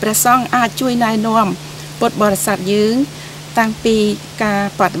ព្រះសង្ឃអាចជួយណែនាំពុទ្ធបរិស័ទយើងតាំងពីការ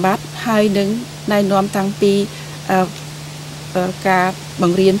បប្រតិបត្តិហើយនឹងណែនាំតាំងពីការប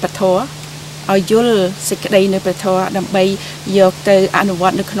ង្រៀនពធឲ្យយល់សេចក្តីនៅពធដើម្បីយកទៅអនុវ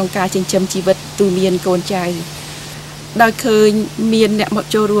ត្តនៅក្នុងការចិញ្ចឹមជីវិតទូមានកូនចៅដោយឃើញមានអ្នកមក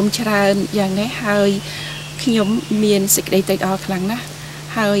ចូលរួមច្រើនយ៉ាងនេះហើយខ្ញុំមានសេចក្តីត្រេកអរខ្លាំងណាស់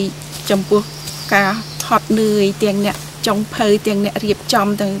ហើយចំពោះការហត់នឿយទាំងអ្នកចុងភៅទាំងអ្នករៀបចំ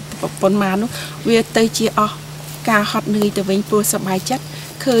ទាំងប៉ុន្មាននោះវាទៅជាអស់ការហត់នឿយទៅវិញព្រោះសប្បាយចិត្ត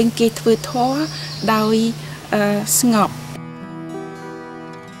ឃើញគេធ្វើធម៌ដោយស្ងប់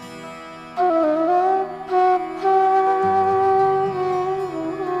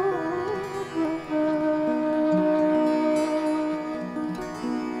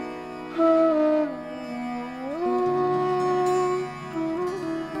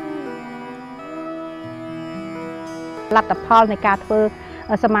លទ្ធផលនៃការធ្វើ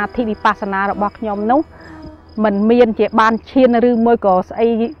សមាធិវិបស្សនារបស់ខ្ញុំនោះមិនមានជាបានឈានឬមួយក៏ស្អី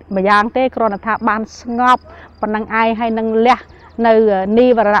ម្យ៉ាងទេគ្រាន់តែថាបានស្ងប់ប៉ុណ្ណឹងឯងហើយនឹងលះនៅនិ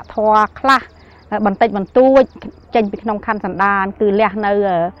វរណធម៌ខ្លះបន្តិចបន្តួចចេញពីក្នុងខណ្ឌសន្តានគឺលះនៅ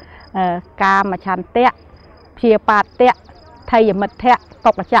កាមឆន្ទៈព្យាបាទៈថយមិទ្ធៈ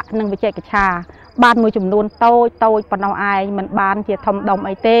កុកចៈនិងវិជ័យកិច្ឆាបានមួយចំនួនតូចប៉ុណ្ណោះឯងមិនបានជាធំដុំ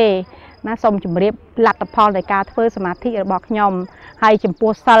អីទេណាសូមជម្រាបលទ្ធផលនៃការធ្វើសមាធិរបស់ខ្ញុំហើយចំ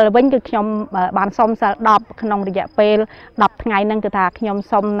ពោះសិលវិញគឺខ្ញុំបានសុំសិល10ក្នុងរយៈពេល10ថ្ងៃហ្នឹងគឺថាខ្ញុំ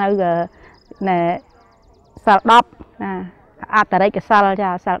សុំនៅសិល10ណាអត្តរិកសិលចា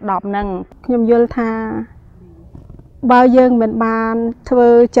សិល10ហ្នឹងខ្ញុំយល់ថាបើយើងមិនបានធ្វើ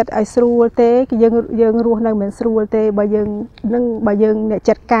ចិត្តឲ្យស្រួលទេគឺយើងរស់នៅមិនស្រួលទេបើយើងអ្នក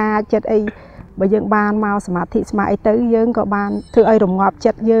ចិត្តការចិត្តអីបើយើងបានមកសមាធិស្មាអីទៅយើងក៏បានធ្វើឲ្យរងាប់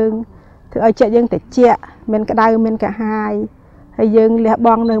ចិត្តយើងធ្វើឲ្យចិត្តយើងត្រជាក់មានក្តៅមានកាហាយហើយយើងលះប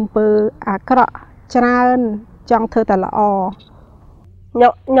ង់នៅអំពើអាក្រក់ច្រើនចង់ធ្វើតែល្អ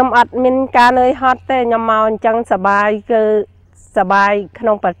ខ្ញុំអត់មានការនឿយហត់ទេខ្ញុំមកអញ្ចឹងសប្បាយគឺសប្បាយក្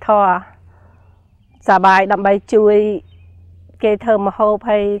នុងពធសប្បាយដើម្បីជួយគេធ្វើម្ហូប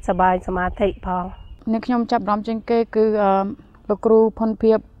ហើយសប្បាយសមាធិផងអ្នកខ្ញុំចាប់អារម្មណ៍ជាងគេគឺលោកគ្រូផុន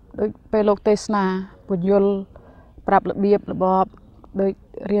ភាពដូចពេលលោកទេសនាពន្យល់ប្រាប់របៀបរបបដូច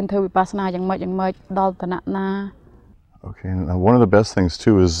រៀនធ្វើវិបស្សនាយ៉ាងម៉េចដល់ឋានៈណា Okay, and one of the best things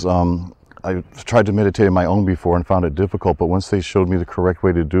too is I tried to meditate on my own before and found it difficult, but once they showed me the correct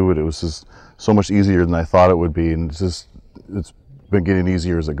way to do it, it was just so much easier than I thought it would be, and it's been getting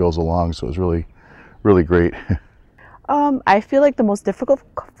easier as it goes along, so it's really great. I feel like the most difficult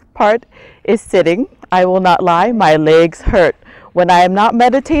part is sitting. I will not lie, my legs hurt. When I am not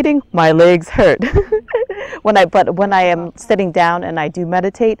meditating, my legs hurt. But when I am sitting down and I do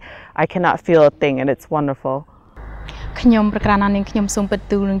meditate, I cannot feel a thing, and it's wonderful. ខ្ញុំប្រកាសណានាងខ្ញុំសូមពិត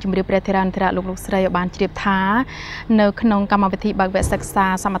ទូលនឹងជម្រាបព្រះធេរានុធរៈលោកស្រីឲ្យបានជ្រាបថានៅក្នុងកម្មវិធីបើកវគ្គសិក្សា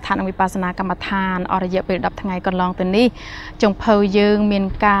សមថៈនិងវិបស្សនាកម្មដ្ឋានអស់រយៈពេល10ថ្ងៃកន្លងទៅនេះចុងភៅយើងមាន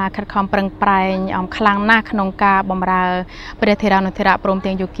ការខិតខំប្រឹងប្រែងខ្លាំងណាស់ក្នុងការបម្រើព្រះធេរានុធរៈព្រម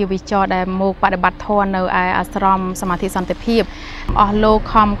ទាំងយោគីវិចរដែលមកបដិបត្តិធម៌នៅឯអាស្រមសមាធិសន្តិភាពអស់លោក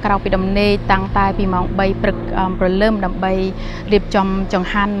ខំក្រៅពីដំណេកតាំងតែពីម៉ោង3ព្រឹកព្រលឹមដើម្បីរៀបចំចង្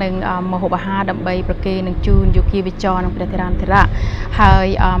ហាន់និងម្ហូបអាហារដើម្បីប្រគេននឹងជូនយោគីវិចរនិងព្រះធេរានុធរៈហើយ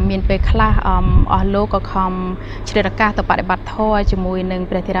មានពេលខ្លះអស់លោកក៏ខំជ្រើសឱកាសទៅបដិបត្តិធម៌ជាមួយនឹង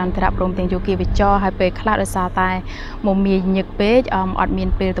ព្រះធេរានុធរៈព្រមទាំងយោគីវិចរហើយពេលខ្លះដោយសារតែមុំមាញឹកពេកអត់មាន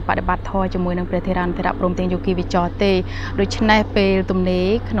ពេលទៅបដិបត្តិធម៌ជាមួយនឹងព្រះធេរានុធរៈព្រមទាំងយោគីវិចរទេដូច្នេះពេលទំនេរ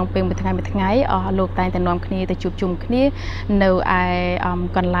ក្នុងពេលមួយថ្ងៃអស់លោកតែងតែនាំគ្នាទៅជួបជុំគ្នានៅឯ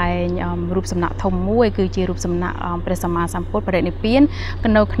កន្លែងរូបសំណាកធំមួយគឺជារូបសំណាកព្រះសម្មាសម្ពុទ្ធបរិនិព្វាន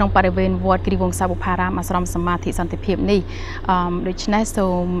នៅក្នុងបរិវេណវត្តគ្រីវង្សាបុប្ផារាមអាស្រមសមាធិសន្តិភាពនេះដូច្នេះសូ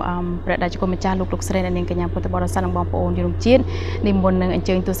មព្រះដេចគុណម្ចាស់លោកស្រីអ្នកនាងកញ្ញាពុទ្ធបរិស័ទនិងបងប្អូនយល់ជាតិនិមន្តនឹងអញ្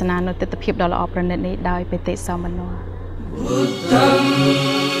ជើញទស្សនានៅទិដ្ឋភាពដ៏ល្អប្រណិតនេះដោយបេតិសមនោ Buddham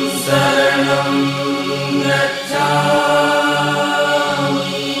शरणं गच्छामि।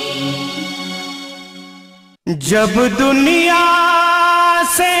 जब दुनिया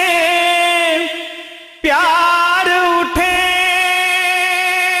से प्यार उठे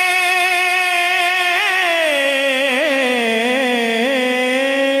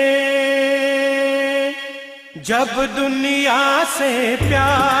जब दुनिया से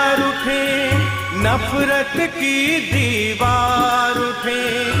प्यार उठे नफरत की दीवार उठे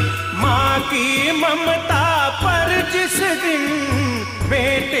माँ की ममता पर जिस दिन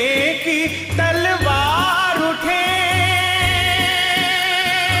बेटे की तलवार उठे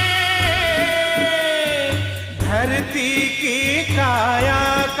धरती की काया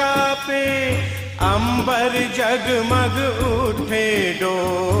कांपे अंबर जगमग उठे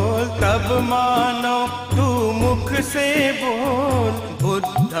डोल तब मानो तू मुख से बोल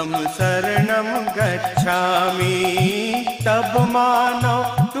बुद्धं शरणं गच्छामि। तब मानो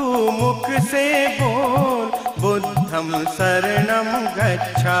तू मुख से बोल बुद्धं शरणं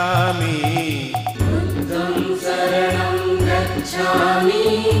गच्छामि। बुद्धं शरणं गच्छामि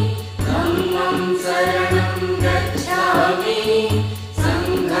धम्मं शरणं गच्छामि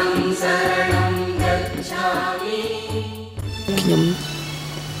संघं शरणं गच्छामि। ខ្ញុំ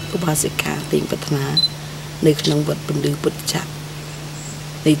ឧបាសិកាពេញប្រាថ្នានៅក្នុងវត្តពន្លឺពុទ្ធចក្រ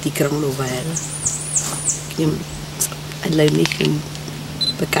នៃទីក្រុង Leverett ខ្ញុំឥឡូវនេះខ្ញុំ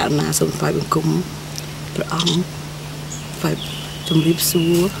ប្រកាសណាសូមថ្វាយបង្គំព្រះអង្គថ្វាយជំរាបសួ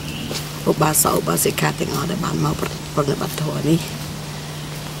រឧបាសកឧបាសិកាទាំងអស់ដែលបានមកប្រតិបត្តិធម៌នេះ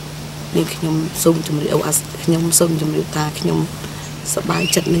នាងខ្ញុំសូមជម្រាបខ្ញុំសូមជម្រាបថាខ្ញុំសប្បាយ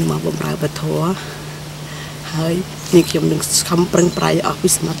ចិត្តនឹងមកបម្រើពធហើយនាងខ្ញុំនឹងខំប្រឹងប្រែងអស់ពី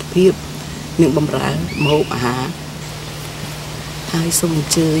សមត្ថភាពនឹងបម្រើម្ហូបអាហារហើយសូមអ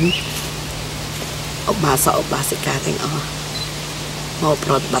ញ្ជើញឧបាសកឧបាសិកាទាំងអស់មកប្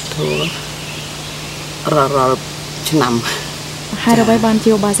រតិបត្តិធម៌រាល់ឆ្នាំហើយអ្វីបាន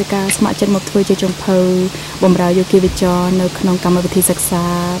ជាឧបាសិកាស្ម័គ្រចិត្តមកធ្វើជាចុងភៅបម្រើយោគីវិចរនៅក្នុងកម្មវិធីសិក្សា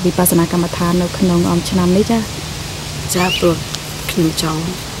វិបស្សនាកម្មដ្ឋាននៅក្នុងឆ្នាំនេះចាព្រោះខ្ញុំចង់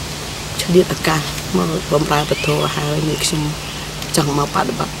ឆ្លៀតឱកាសមកបម្រើពធហើយនឹងខ្ញុំចង់មកប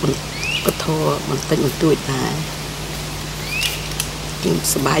ដិបត្តិពធបន្តិចបន្តួចដែរខ្ញុំ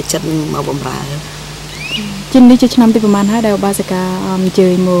សប្បាយចិត្តមកបម្រើជំនេះជាឆ្នាំទីប្រហែលហើយដែលឧបាសិកាអញ្ជើ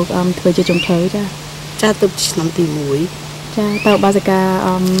ញមកធ្វើជាចុងភៅចាទៅឆ្នាំទី1ចាតើឧបាសិកា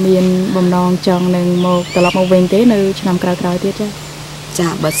មានបំណងចង់នឹងមកត្រឡប់មកវិញទេនៅឆ្នាំក្រោយៗទៀតចា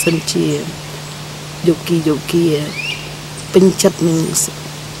បើសិនជាយោគីពេញចិត្តនឹង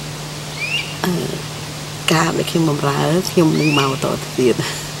ការដែលខ្ញុំបម្រើខ្ញុំនឹងមកតទៅទៀត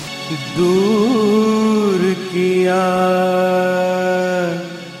दूर किया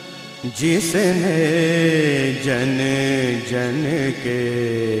जिसने जन जन के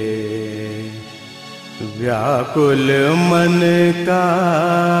व्याकुल मन का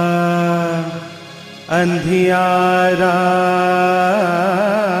अंधियारा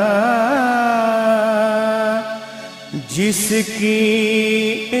जिसकी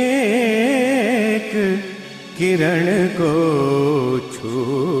एक किरण को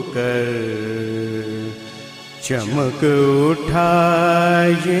छूकर चमक उठा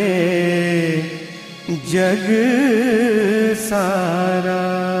ये जग सारा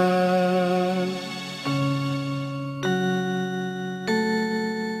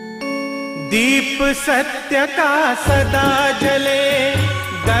दीप सत्य का सदा जले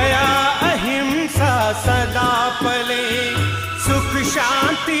दया अहिंसा सदा पले सुख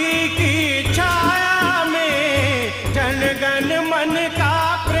शांति की छाया में जनगण मन का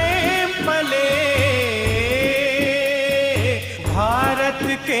प्रेम पले भारत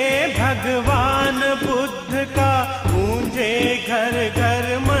के भगवान बुद्ध का गूंजे घर घर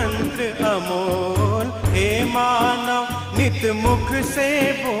मंत्र अमोल हे मानव नित मुख से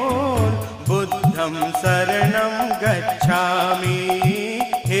बोल बुद्धं शरणं गच्छामि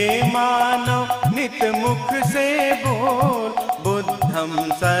हे मानव नित मुख से बोल बुद्धं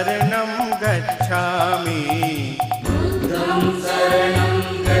शरणं गच्छामि बुद्धं शरणं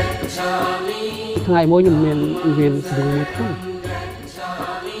गच्छामि ថ្ងៃមួយខ្ញុំមានស្រួលមួយថ្ងៃ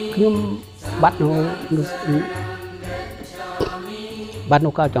ខ្ញុំបាត់នៅ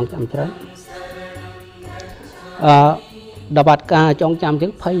កៅចងចាំច្រើនដល់បាត់ការចងចាំអញ្ចឹ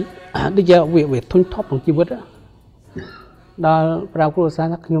ងភ័យដូចជាវាធុញថប់ក្នុងជីវិតដល់ប្រាប់គ្រួសារ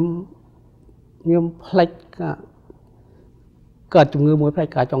ថាខ្ញុំផ្លេចកើតជំងឺមួយផ្លេច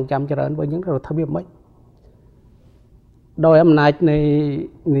ការចងចាំច្រើនបើអញ្ចឹងត្រូវធ្វើវាមិនដោយអំណាចនៃ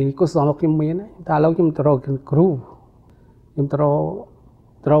កុសលរបស់ខ្ញុំមានតែឥឡូវខ្ញុំទៅរកគ្រូខ្ញុំទៅ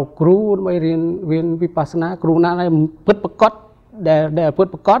រកគ្រូដើម្បីរៀនវិបស្សនាគ្រូណាដែលពិតប្រាកដ ដែលពុទ្ធ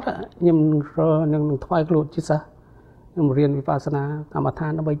ប្រកាសខ្ញុំនឹងថ្វាយខ្លួនជាសិស្សខ្ញុំរៀនវិបស្សនាកម្មដ្ឋា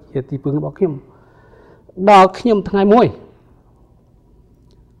នដើម្បីជាទីពឹងរបស់ខ្ញុំដល់ខ្ញុំថ្ងៃមួយ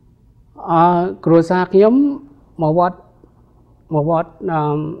គ្រួសារខ្ញុំមកវត្ត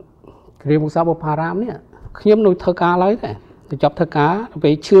គ្រាវង្សាបុប្បារាមនេះខ្ញុំនៅធ្វើការឡើយទេទៅចប់ធ្វើការពេ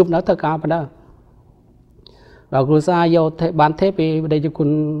លឈឺនៅធ្វើការបណ្ដើដល់គ្រួសារយកបានទេពីបដិជគុណ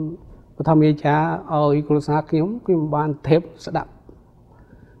បឋមយាចាឲ្យគ្រួសារខ្ញុំបានទេពស្ដាប់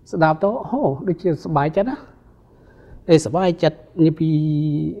ទៅហូដូចជាសប្បាយចិត្តណាសប្បាយចិត្តនេះពី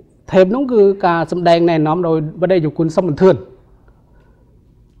ទេពនោះគឺការសម្ដែងណែនាំដោយបដិជគុណសមធឿន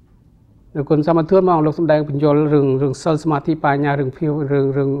គុណសមធឿនមកលោកសម្ដែងបញ្យលរឿងសិលសមាធិបញ្ញារឿងភាវ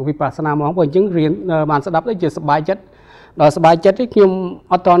រឿងវិបស្សនាមកព្រោះអញ្ចឹងរៀនបានស្ដាប់ទៅជាសប្បាយចិត្តដល់សប្បាយចិត្តនេះខ្ញុំ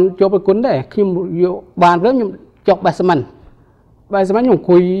អត់តន់ជួបប្រគុណដែរខ្ញុំយកបានព្រមខ្ញុំចុកបេះសមខ្ញុំអង្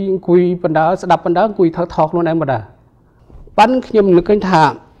គុយបណ្ដើស្ដាប់បណ្ដើអង្គុយថតខ្លួនឯងបណ្ដើប៉ិនខ្ញុំនឹកឃើញថា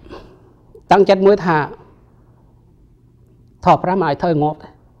តាំងចិត្តមួយថាថត5មកឲ្យធ្វើងាប់ដែ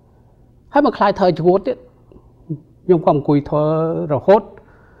រហើយមកខ្លាយធ្វើជ្រួតទៀតខ្ញុំក៏អង្គុយធ្វើរហូត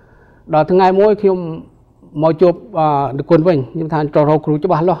ដល់ថ្ងៃមួយខ្ញុំមកជួបនគរវិញខ្ញុំថាត្រូវរកគ្រូច្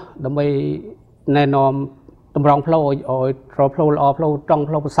បាស់លាស់ដើម្បីណែនាំតម្រង់ផ្លូវឲ្យរកផ្លូវល្អផ្លូវត្រង់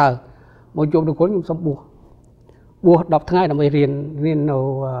ផ្លូវប្រសើរមកជួបនគរខ្ញុំសុំបួស10ថ្ងៃដើម្បីរៀននៅ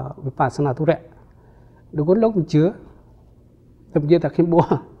វិបស្សនាធុរៈនគរលោកមិនជឿតែនិយាយថាខ្ញុំបួស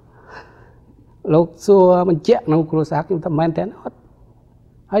លោកសួរបញ្ជាក់នៅគ្រួសារខ្ញុំថាមែនទេអត់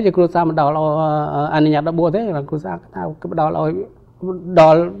ហើយជាគ្រួសារមិនដល់អនុញ្ញាតដល់បួសទេគ្រួសារថាគេផ្ដល់ឲ្យ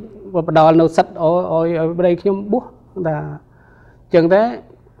ផ្ដល់នៅសិទ្ធឲ្យប្តីខ្ញុំបួសថាអញ្ចឹងតែ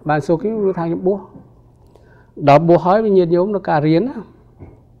បានសួរខ្ញុំថាខ្ញុំបួសដល់បួសហើយវិញ្ញាណញោមនៅការរៀន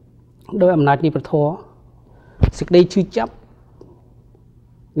ដោយអំណាចនៃព្រះធម៌សេចក្តីឈឺចាប់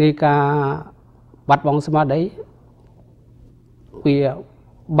នៃការបាត់បង់ស្មារតីវា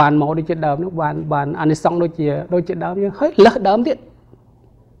បានមកដូចជាដើមនោះបានអានិសង្សដូចជាដើមយើងហើយលើសដើមទៀត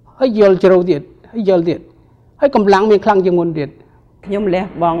ហើយយល់ជ្រៅទៀតហើយកម្លាំងមានខ្លាំងជាងមុនទៀតខ្ញុំលះ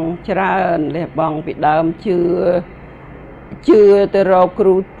បង់ច្រើនលះបង់ពីដើមជឿទៅរកគ្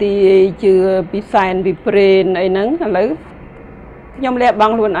រូទាយជឿពីសែនពីព្រេនអីហ្នឹងឥឡូវខ្ញុំលះប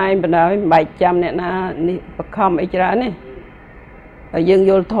ង់ខ្លួនឯងបណ្ដោយមិនបាច់ចាំអ្នកណានេះបខំអីច្រើនទេហើយយើង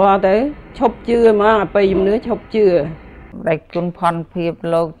យល់ធម៌ទៅឈប់ជឿហ្មងអបិយជំនឿឈប់ជឿដែលគុណផនភាព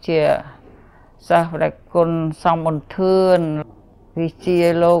លោកជាសិស្សដែលគុណសំបន្ធឿនវិជា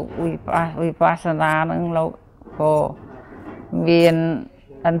លោកវិបស្សនានឹងលោកក៏មាន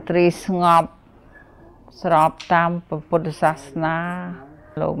អន្ត្រីស្ងប់ស្របតាមពុទ្ធសាសនា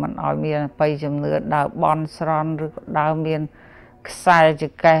លោកមិនឲ្យមានអបិយជំនឿដើរបន់ស្រន់ឬក៏ដើរមានខ្សែច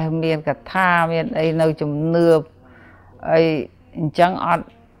កេះមានកថាមានអីនៅជំនឿអីអញ្ចឹង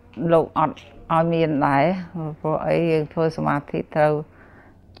លោកអត់ឲ្យមានដែរព្រោះអីយើងធ្វើសមាធិត្រូវ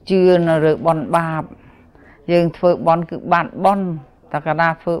ជឿនៅរឿងបន់បាបយើងធ្វើបន់គឺបានបន់តែកាលណា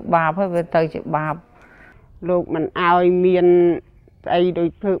ធ្វើបាបហើយវាទៅជាបាបលោកមិនឲ្យមានស្អីដូច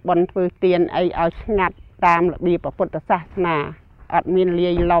ធ្វើបន់ធ្វើទានអីឲ្យស្ងាត់តាមរបៀបពុទ្ធសាសនាអត់មានលា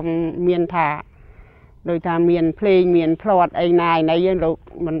យឡំមានថាដោយថាមានភ្លេងមានផ្្លាត់អីណាឯយើងលោក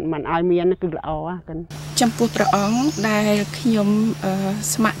មិនឲ្យមានគឺល្អហ្នឹងចំពោះព្រះអង្គដែលខ្ញុំ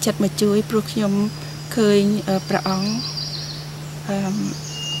ស្ម័គ្រចិត្តមកជួយព្រោះខ្ញុំឃើញព្រះអង្គ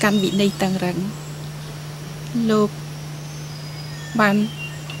កាន់វិន័យតឹងរឹងលោកបាន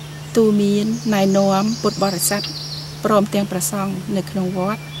ទូមានណែនាំពុទ្ធបរិស័ទព្រមទាំងព្រះសង្ឃនៅក្នុងវ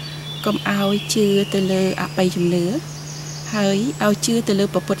ត្តកុំឲ្យជឿទៅលើអបិយជំនឿហើយឲ្យជឿទៅលើ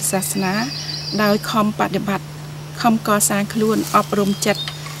ពុទ្ធសាសនាដោយខំបដិបត្តិខំកសាងខ្លួនអប់រំចិត្ត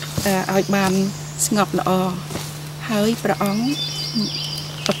ឲ្យបានស្ងប់ល្អហើយព្រះអង្គ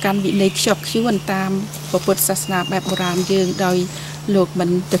ប្រកាន់វិន័យខ្ជាប់ខ្ជួនតាមពុទ្ធសាសនាបែបបុរាណយើងដោយលោកមិន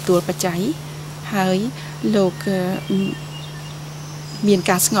ទទួលបច្ច័យហើយលោកមាន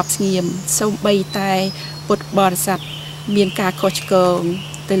ការស្ងប់ស្ងៀមសូម្បីតែពុទ្ធបរិស័ទមានការខុសឆ្គង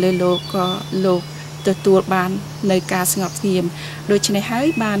ទៅលើលោកក៏លោកទទួលបាននៅការស្ងប់ស្ងៀមដូច្នេះហើយ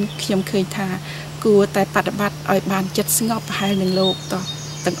បានខ្ញុំឃើញថាគួរតែបដិបត្តិឲ្យបានចិត្តស្ងប់ប្រហែលនឹងលោក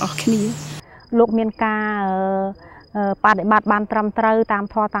ទាំងអស់គ្នាលោកមានការបដិបត្តិបានត្រឹមត្រូវតាម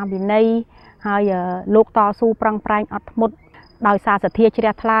ធម៌តាមវិន័យហើយលោកតស៊ូប្រឹងប្រែងអត់ធ្មត់ដោយសារសទ្ធាជ្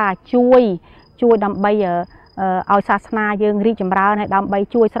រះថ្លាជួយដើម្បីឲ្យសាសនាយើងរីកចម្រើនហើយដើម្បី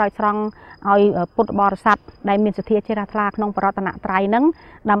ជួយស្រោចស្រង់ឲ្យពុទ្ធបរិស័ទដែលមានសទ្ធាជ្រះថ្លាក្នុងបរតនត្រ័យហ្នឹង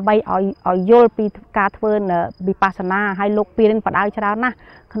ដើម្បីឲ្យយល់ពីការធ្វើវិបស្សនាហើយលោកពីនឹងបដៅច្រើនណាស់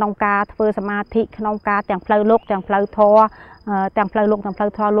ក្នុងការធ្វើសមាធិក្នុងការទាំងផ្លូវលោកទាំងផ្លូវធម៌ទាំងផ្លូវលោកទាំងផ្លូវ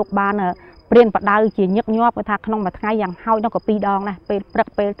ធម៌លោកបានព្រានបដៅជាញឹកញាប់ថាក្នុងមួយថ្ងៃយ៉ាងហោចនោះក៏2ដងដែរពេលព្រឹក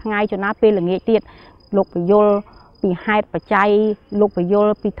ពេលថ្ងៃជួនណាពេលល្ងាចទៀតលោកពយល់ ពីហេតុបច្ច័យលោកពយ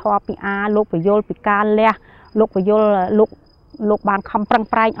ល់ពីធម៌ពីអាលោកពយល់ពីការលះលោកពយល់លោកបានខំប្រឹង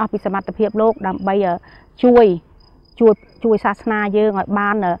ប្រែងអស់ពីសមត្ថភាពលោកដើម្បីជួយសាសនាយើងឲ្យបា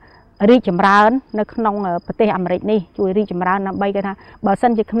នរីកចម្រើននៅក្នុងប្រទេសអាមេរិកនេះជួយរីកចម្រើនដើម្បីគេថាបើសិ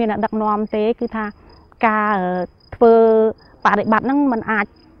នជាគ្មានអ្នកដឹកនាំទេគឺថាការធ្វើបរិបត្តិហ្នឹងมันអាច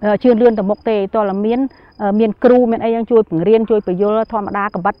ជឿនលឿនទៅមុខទេតើមានគ្រូមានអីយ៉ាងជួយបង្រៀនជួយបញ្យល់ធម្មតា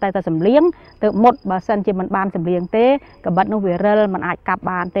ក្បិតតែសម្លៀងទៅមុតបើសិនជាមិនបានសម្លៀងទេក្បិតនោះវារិលมันអាចកាប់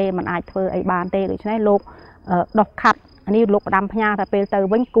បានទេมันអាចធ្វើអីបានទេដូច្នេះលោកដោះខាត់នេះលោកផ្ដាំផ្ញើថាពេលទៅ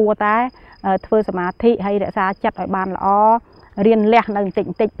វិញគួរតែធ្វើសមាធិហើយរក្សាចិត្តឲ្យបានល្អរៀនលះនៅប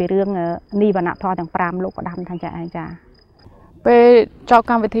ន្តិចពីរឿងនិវរណៈធម៌ទាំង5លោកផ្ដាំថាចាឯងចាពេលចប់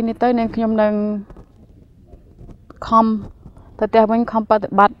កម្មវិធីនេះទៅនាងខ្ញុំនឹងខំទៅផ្ទះវិញខំបប្រតិ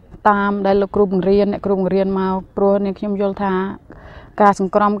បត្តិតាមដែលលោកគ្រូបង្រៀនអ្នកគ្រូបង្រៀនមកព្រោះនាងខ្ញុំយល់ថាការស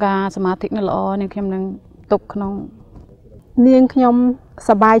ង្គ្រោះការសមាធិនេះល្អនាងខ្ញុំនឹងទុកក្នុងនាងខ្ញុំ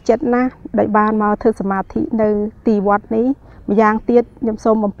សប្បាយចិត្តណាស់ដែលបានមកធ្វើសមាធិនៅទីវត្តនេះម្យ៉ាងទៀតខ្ញុំ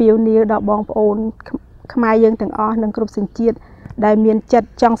សូមអំពាវនាវដល់បងប្អូនខ្មែរយើងទាំងអស់និងគ្រប់សញ្ជាតិដែលមានចិត្ត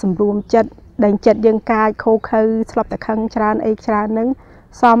ចង់សម្រួមចិត្តដែលចិត្តយើងកាចខូខើស្លាប់តែខឹងច្រើនអីច្រើននឹង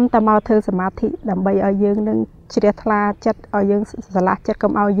សមតែមកធ្វើសមាធិដើម្បីឲ្យយើងនឹងជ្រះថ្លាចិត្តឲ្យយើងស្រឡះចិត្ត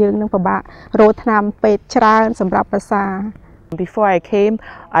កុំឲ្យយើងនឹងពិបាករកថ្នាំពេទ្យច្រើនសម្រាប់ប្រសា Before I came,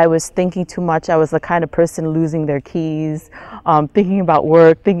 I was thinking too much. I was the kind of person losing their keys, thinking about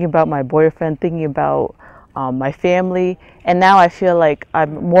work, thinking about my boyfriend, thinking about my family. And now I feel like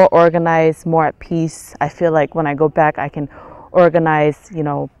I'm more organized, more at peace. I feel like when I go back, I can organize,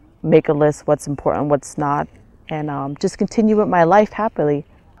 make a list, what's important, what's not, and just continue with my life happily.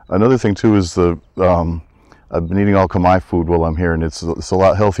 Another thing too is I've been eating all Khmer food while I'm here, and it's a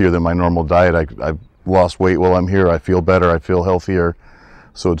lot healthier than my normal diet. I've lost weight while I'm here. I feel better. I feel healthier.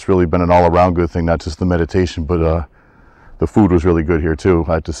 So it's really been an all-around good thing, not just the meditation, but the food was really good here too.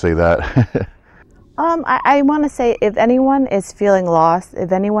 I have to say that. I want to say if anyone is feeling lost,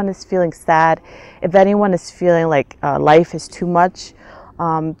 if anyone is feeling sad, if anyone is feeling like life is too much,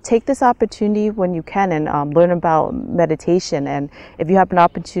 take this opportunity when you can and learn about meditation. And if you have an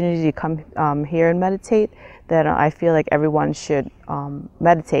opportunity to come here and meditate, then I feel like everyone should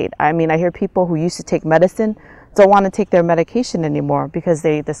meditate. I mean, I hear people who used to take medicine don't want to take their medication anymore because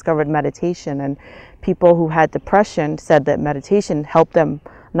they discovered meditation. And people who had depression said that meditation helped them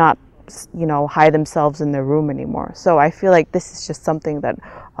not, hide themselves in their room anymore. So I feel like this is just something that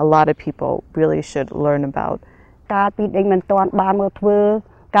a lot of people really should learn about. ការពីដេញមិនតាន់បានមកធ្វើ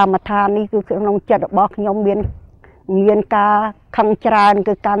កម្មដ្ឋាននេះគឺក្នុងចិត្តរបស់ខ្ញុំមានការខឹងច្រើន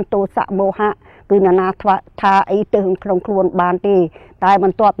គឺកាន់ទោសៈមោហៈគឺណានាថាអីទៅក្នុងខ្លួនបានទេតែប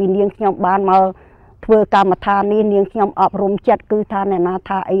ន្ទាប់ពីនាងខ្ញុំបានមកធ្វើកម្មដ្ឋាននេះនាងខ្ញុំអប់រំចិត្តគឺថាណានា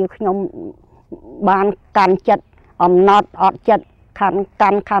ថាអីខ្ញុំបានកាន់ចិត្តអំណត់អត់ចិត្តកា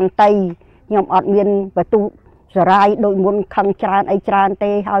ន់ខន្តីខ្ញុំអត់មានបន្ទុសរាយដោយមុនខឹងច្រើនអីច្រើន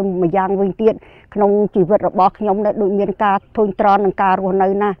ទេហើយម្យ៉ាងវិញទៀតក្នុងជីវិតរបស់ខ្ញុំដែលដូចមានការធុញទ្រាន់នឹងការរស់នៅ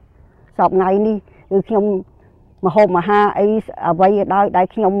ណាសពថ្ងៃនេះគឺខ្ញុំមហូបអាហារអីអ្វីដែល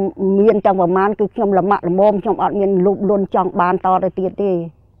ខ្ញុំមានទាំងប្រមាណគឺខ្ញុំលំមាក់ល្មមខ្ញុំអត់មានលូបលន់ចង់បានតទៅទៀតទេ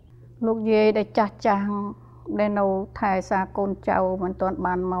លោកយាយដែលចាស់ដែលនៅថែសារកូនចៅមិនទាន់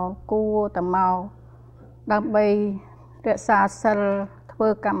បានមកគួរតែមកដើម្បីរក្សាសិលធ្វើ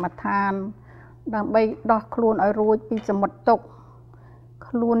កម្មដ្ឋានដើម្បីដោះខ្លួនឲ្យរួចពីសមុទ្រទុក្ខ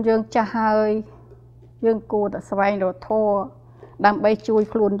ខ្លួនយើងចាស់ហើយយើងគួរតែស្វែងរកធម៌ដើម្បីជួយ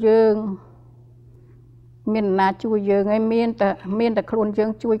ខ្លួនយើងមានណាជួយយើងឯងមានតែខ្លួនយើ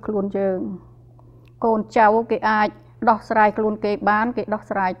ងជួយខ្លួនយើងកូនចៅគេអាចដោះស្រាយខ្លួនគេបានគេដោះ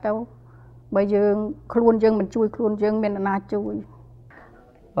ស្រាយទៅបើយើងខ្លួនយើងមិនជួយខ្លួនយើងមានណាជួយ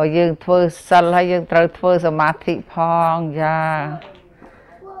បើយើងធ្វើសិលហើយយើងត្រូវធ្វើសមាធិផងយ៉ា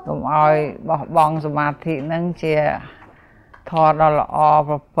កុំឲ្យបោះបង់សមាធិនឹងជាធម៌ដ៏ល្អ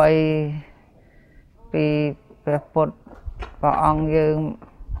ប្រពៃពីព្រះពុទ្ធព្រះអង្គយើង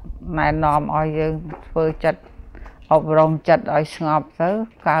ណែនាំឲ្យយើងធ្វើចិត្តអប់រំចិត្តឲ្យស្ងប់ទៅ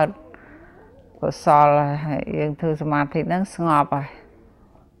កើតកុសលហើយយើងធ្វើសមាធិនឹងស្ងប់ហើយ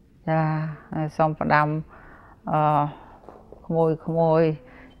ចាសូមផ្ដាំក្មួយ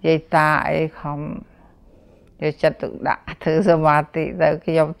យាយតាអីខំយកចិត្តទុកដាក់ធ្វើសមាធិទៅ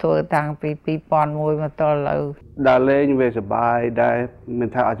ខ្ញុំធ្វើតាំងពី2001មកទល់ឥឡូវដើរលេងវាសប្បាយដែរមិន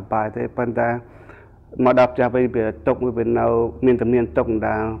ថាអត់សប្បាយទេប៉ុន្តែមកដល់ចាស់វិញវាຕົកវានៅមានតែមានຕົកម្ដ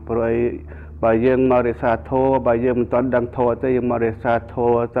ងព្រោះបើយើងមករក្សាធម៌បើយើងមិនទាន់ដឹងធម៌ទេយើងមករក្សាធ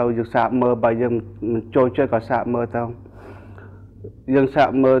ម៌ទៅយើងសាកមើលបើយើងមិនចូលចិត្តក៏សាកមើលទៅយើងសាក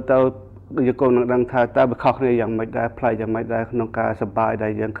មើលទៅយើងក៏នឹងដឹងថាតើវាខុសគ្នាយ៉ាងម៉េចដែរផ្លែយ៉ាងម៉េចដែរក្នុងការសប្បាយដែ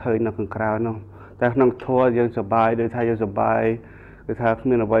លយើងឃើញនៅខាងក្រៅនោះ តែក្នុងធម៌យើងសប្បាយដូចថាយើងសប្បាយគឺថាគ្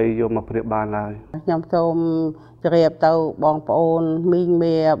មានអ្វីយកមកប្រៀបបានឡើយខ្ញុំសូមជម្រាបទៅបងប្អូនមីង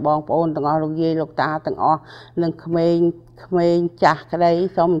មេបងប្អូនទាំងអស់លោកយាយលោកតាទាំងអស់និងក្មេងចាស់ក្តី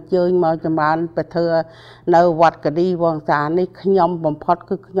សូមអញ្ជើញមកចម្រើនព្រះធម៌នៅវត្តកឌីវង្សានេះខ្ញុំបំផុត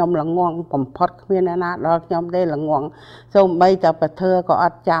គឺខ្ញុំល្ងងបំផុតគ្មានអ្នកណាដល់ខ្ញុំទេល្ងងសូម្បីតែព្រះធម៌ក៏អ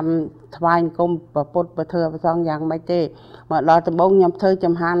ត់ចាំថ្វាយគុំព្រះពុទ្ធព្រះធម៌ព្រះសង្ឃយ៉ាងម៉េចទេមកដល់ដំបូងខ្ញុំធ្វើ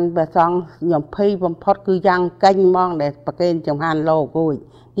ចំហានព្រះសង្ឃខ្ញុំភ័យបំផុតគឺយ៉ាងកេញហ្មងដែលប្រគេនចំហានលោកគួយ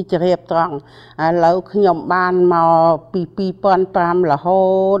នេះជ្រាបត្រង់ឥឡូវខ្ញុំបានមកពី2005រហូ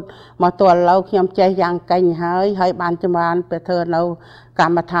តមកទល់ឥឡូវខ្ញុំចេះយ៉ាងកេញហើយបានចម្រើនព្រះធម៌នៅក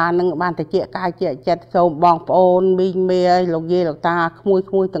ម្មដ្ឋាននឹងបានតិចកាយជាចិត្តសូមបងប្អូនមីងមេលោកយាយលោកតាក្មួយ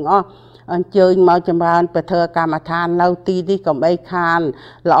ទាំងអស់អញ្ជើញមកចម្រើនព្រះធម៌កម្មដ្ឋាននៅទីនេះកុំអីខាន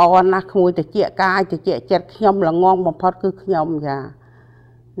ល្អណាស់ក្មួយតិចកាយតិចចិត្តខ្ញុំល្ងងបំផុតគឺខ្ញុំចា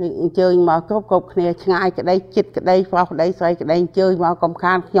នេះអញ្ជើញមកគ្រប់គ្នាឆ្ងាយក្តីចិត្តក្តីប្រុសក្តីស្រីក្តីអញ្ជើញមកកំ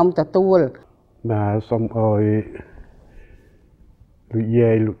ខានខ្ញុំទទួលបាទសូមអើយលោក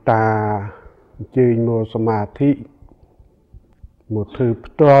យាយលោកតាអញ្ជើញមកសមាធិមកធ្វើ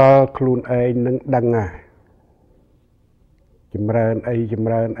ផ្ទាល់ខ្លួនឯងនឹងដឹងហើយចម្រើនអី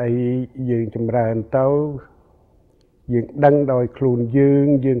យើងចម្រើនទៅយើងដឹងដោយខ្លួនយើង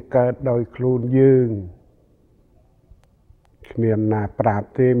កើតដោយខ្លួនយើងគ្មានណាប្រាប់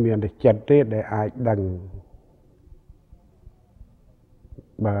ទេមានតែចិត្តទេដែលអាចដឹង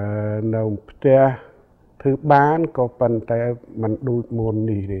បើនៅផ្ទះធ្វើបានក៏ប៉ុន្តែมันដូចមុន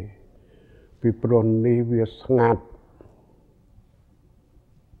នេះទេពីព្រោះនេះវាស្ងាត់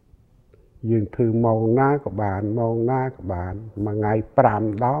យើងធ្វើម៉ោងណាក៏បានម៉ោងណាក៏បានមួយថ្ងៃ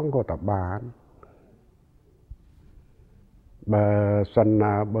5ដងក៏តបានបើសិន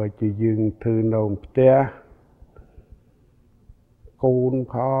ណាបើជាយើងធ្វើនៅផ្ទះកូន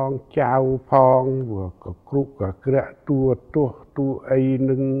ផងចៅផងក៏គ្រប់ក៏ក្រាក់ទួអី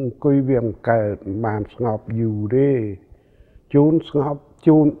នឹងអង្គុយវាមិនកើតបានស្ងប់យូរទេជូនស្ងប់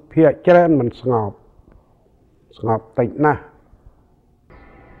ជូនភាកច្រើនមិនស្ងប់តិចណាស់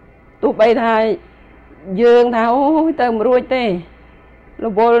ទោះបីថាយើងថាអូយទៅមិនរួចទេរ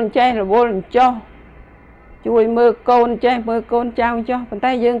វល់ចេះរវល់ចោះជួយមើលកូនចេះមើលកូនចៅចោះប៉ុន្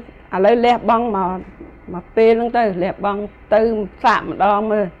តែយើងឥឡូវលះបង់មកពេលហ្នឹងទៅលះបង់ទៅសាក់ម្ដង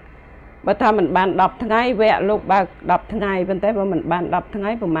មើលបើថាមិនបាន10ថ្ងៃវគ្គលោកបើក10ថ្ងៃប៉ុន្តែបើមិនបាន10ថ្ងៃ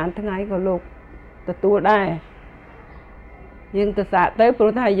ប្រហែលថ្ងៃក៏លោកទទួលដែរយើងទៅសាក់ទៅព្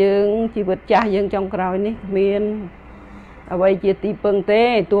រោះថាយើងជីវិតចាស់យើងចុងក្រោយនេះគ្មានអ្វីជាទីពឹងទេ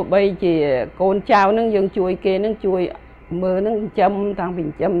ទោះបីជាកូនចៅនឹងយើងជួយគេនឹងជួយមើលនឹងចិញ្ចឹមតាំងពីចិ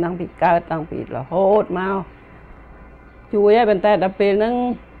ញ្ចឹមតាំងពីកើតតាំងពីរហូតមកជួយហើយប៉ុន្តែដល់ពេលហ្នឹង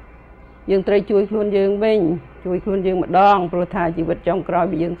យើងត្រូវជួយខ្លួនយើងវិញជួយខ្លួនយើងម្ដងព្រោះថាជីវិតចុងក្រោយ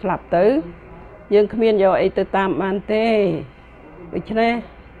ពីយើងស្លាប់ទៅយើងគ្មានយកអីទៅតាមបានទេដូច្នេះ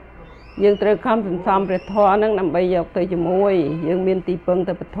យើងត្រូវខំសន្សំព្រះធម៌ហ្នឹងដើម្បីយកទៅជាមួយយើងមានទីពឹង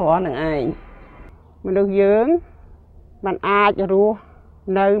ទៅព្រះធម៌ហ្នឹងឯងមនុស្សយើងมันអាចរស់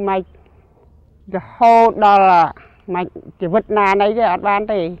នៅមិនរហូតដល់មិនជីវិតណាណីទេអត់បាន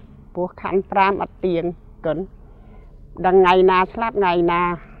ទេព្រោះខណ្ឌ5អត់ទៀងកិនដល់ថ្ងៃណាស្លាប់ថ្ងៃណា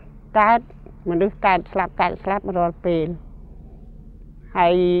កើតមនុស្សកើតស្លាប់រាល់ពេលហើ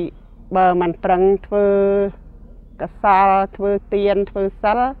យបើมันប្រឹងធ្វើកសលធ្វើទានធ្វើ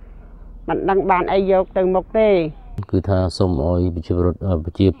សិលมันដឹងបានអីយកទៅមុខទេគឺថាសូមឲ្យប្រ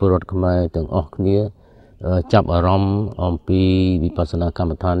ជាពលរដ្ឋខ្មែរទាំងអស់គ្នាចាប់អារម្មណ៍អំពីវិបស្សនាកម្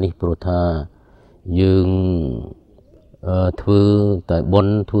មដ្ឋាននេះព្រោះថាយើងធ្វើតែបុ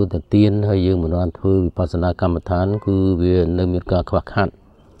ណ្យធ្វើតែទានហើយយើងមិនបានធ្វើវិបស្សនាកម្មដ្ឋានគឺវានៅមានការខ្វះខាត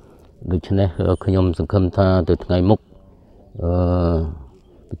ដូច្នេះខ្ញុំសង្ឃឹមថាទៅថ្ងៃមុខ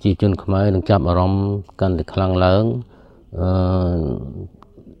ប្រជាជនខ្មែរនឹងចាប់អារម្មណ៍កាន់តែខ្លាំងឡើង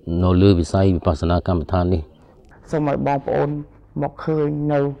នៅលើវិស័យវិបស្សនាកម្មដ្ឋាននេះសូមឲ្យបងប្អូនមកឃើញ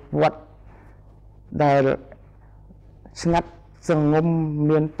នៅវត្តដែលស្ងាត់សងំ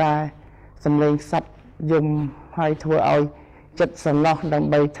មានតែសំឡេងសត្វយំហើយធ្វើឲ្យចិត្តសំណោះដើម្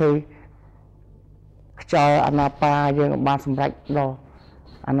បីធ្វើខ្យល់អាណាបាយើងបានសម្រេចដល់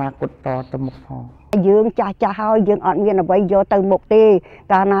អនាគតតទៅមុខផងយើងចាស់ហើយយើងអត់មានអ្វីយកទៅមុខទេ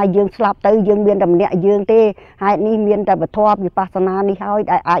កាលណាយើងស្លាប់ទៅយើងមានតែម្នាក់យើងទេហេតុនេះមានតែពធវិបស្សនានេះហើយ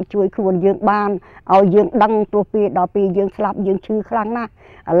ដែលអាចជួយខ្លួនយើងបានឲ្យយើងដឹងព្រោះពេលដល់ពេលយើងស្លាប់យើងឈឺខ្លាំងណាស់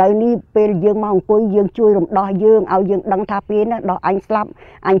ឥឡូវនេះពេលយើងមកអង្គុយយើងជួយរំដោះយើងឲ្យយើងដឹងថាពេលណាដល់អញស្លាប់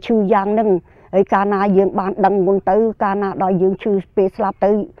អញឈឺយ៉ាងហ្នឹងហើយកាលណាយើងបានដឹងមុនទៅកាលណាដល់យើងឈឺពេលស្លាប់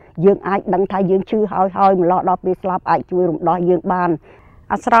ទៅយើងអាចដឹងថាយើងឈឺហើយម្ល៉េះដល់ពេលស្លាប់អាចជួយរំដោះយើងបាន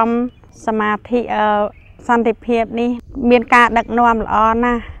អាស្រមសមាធិសន្តិភាពនេះមានការដឹកនាំល្អ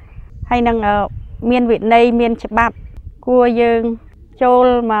ណាស់ហើយនឹង មានវិន័យមានច្បាប់គួរយើងចូល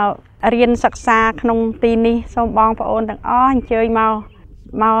មករៀនសិក្សាក្នុងទីនេះសូមបងប្អូនទាំងអស់អញ្ជើញមក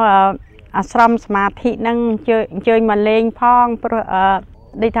អាស្រមសមាធិហ្នឹងអញ្ជើញមកលេងផងព្រោះ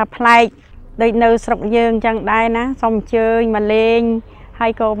ដូចថាប្លែកដូចនៅស្រុកយើងចឹងដែរណាសូមអញ្ជើញមកលេងហើ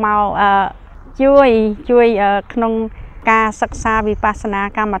យក៏មកជួយក្នុងការសិក្សាវិបស្សនា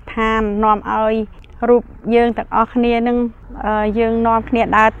កម្មដ្ឋាននាំឲ្យរូបយើងទាំងអស់គ្នានឹងយើងនាំគ្នា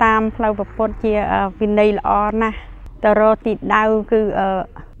ដើរតាមផ្លូវពុទ្ធជាវិន័យល្អណាស់ទៅរកទីដៅគឺ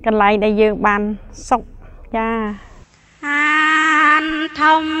កន្លែងដែលយើងបានសុខចាអាន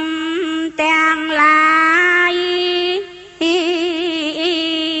ធំទាំងឡាយ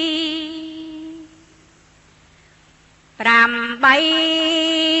8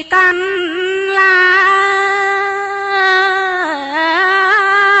កន្លា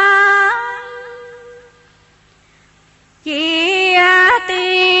ជាទី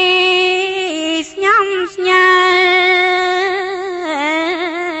ស្ញំស្ញែ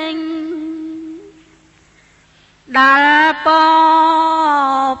ងដល់ព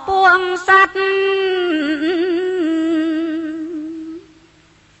ពួងសត្វ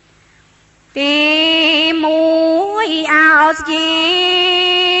ទីមួយអោសយា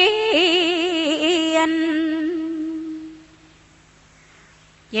ន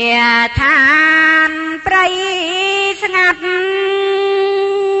ជាឋានព្រៃស្ងាត់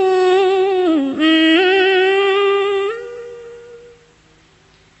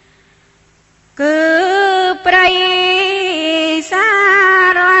គឺព្រៃសា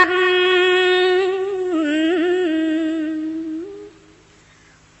រ័ន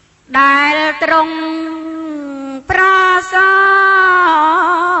ដែលត្រង់ប្រសោ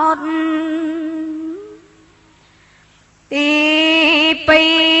តទី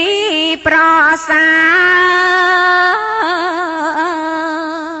2ប្រសា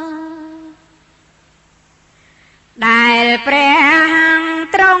ដែលព្រះហង្ស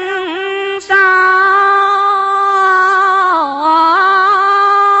ត្រង់សោ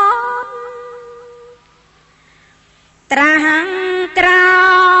ត្រាហង្ក្រោ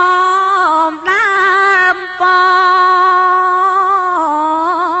មដើមព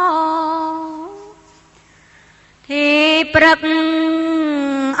ទីព្រឹក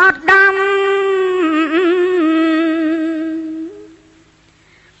អត់ដំ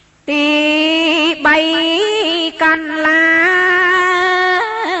ទី3កន្លា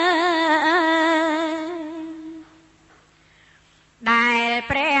ដែល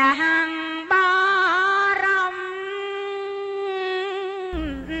ព្រះហង្សបរម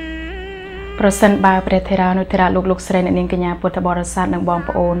ប្រសិនបើព្រះថេរានុថេរៈលោកស្រីអ្នកនាងកញ្ញាពុទ្ធបរិស័ទនិងបង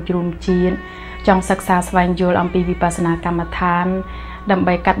ប្អូនជ្រុំជាតិចង់សិក្សាស្វែងយល់អំពីវិបស្សនាកម្មដ្ឋានដើម្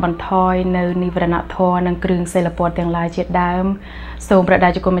បីកាត់បន្ថយនៅនិវរណធម៌និងគ្រឿងសិលពតទាំងឡាយជាដើមសូមព្រះរា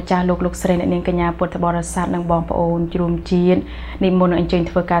ជគុណម្ចាស់លោកស្រីអ្នកនាងកញ្ញាពុទ្ធបរិស័ទនិងបងប្អូនជ្រុំជាតិនិមន្តអញ្ជើញ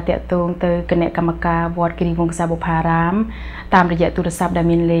ធ្វើការតាក់ទងទៅគណៈកម្មការវត្តគិរីវង្សាបុប្ផារាមតាមរយៈទូរស័ព្ទដែល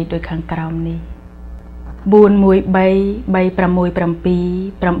មានលេខដូចខាងក្រោមនេះ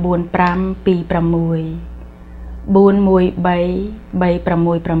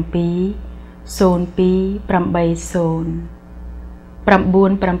 413 367 9526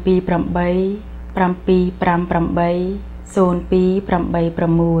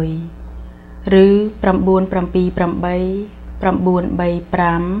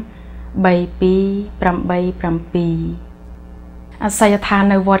 អាសយដ្ឋាន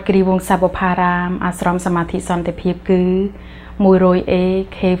នៅវត្តគិរីវង្សាបុប្ផារាមអាស្រមសមាធិសន្តិភាពគឺ 100A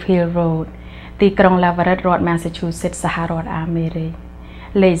Cave Hill Road ទីក្រុង Leverett រដ្ឋ Massachusetts សហរដ្ឋអាមេរិក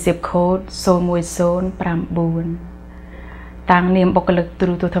លេខ zip code 01059 តាំងនាមបុគ្គលិកទូ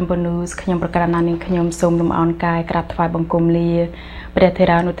រទស្សន៍ Temple News ខ្ញុំប្រកាសណានាងខ្ញុំសូមលំអរកាយក្រាបថ្វាយបង្គំលាព្រះថេ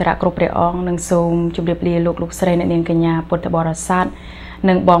រានុថេរៈគ្រប់ព្រះអង្គនិងសូមជម្រាបលាលោកស្រីអ្នកនាងកញ្ញាពុទ្ធបរិស័ទ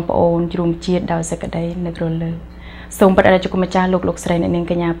និងបងប្អូនជ្រុំជាតិដោយសេចក្តីនឹករលឹក សូមព្រះរាជគុណម្ចាស់លោកស្រីអ្នកនាង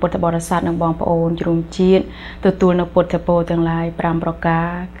កញ្ញាពុទ្ធបរិស័ទនិងបងប្អូនជ្រុំជាតិទទួលនៅពុទ្ធពរទាំងឡាយ 5 ប្រការ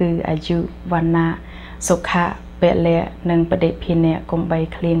គឺអាយុវណ្ណៈសុខៈពលៈនិងបដិភិនៈកុំបី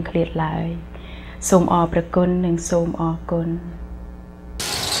ឃ្លៀងឃ្លាតឡើយសូមអរព្រគុណនិងសូមអរគុណ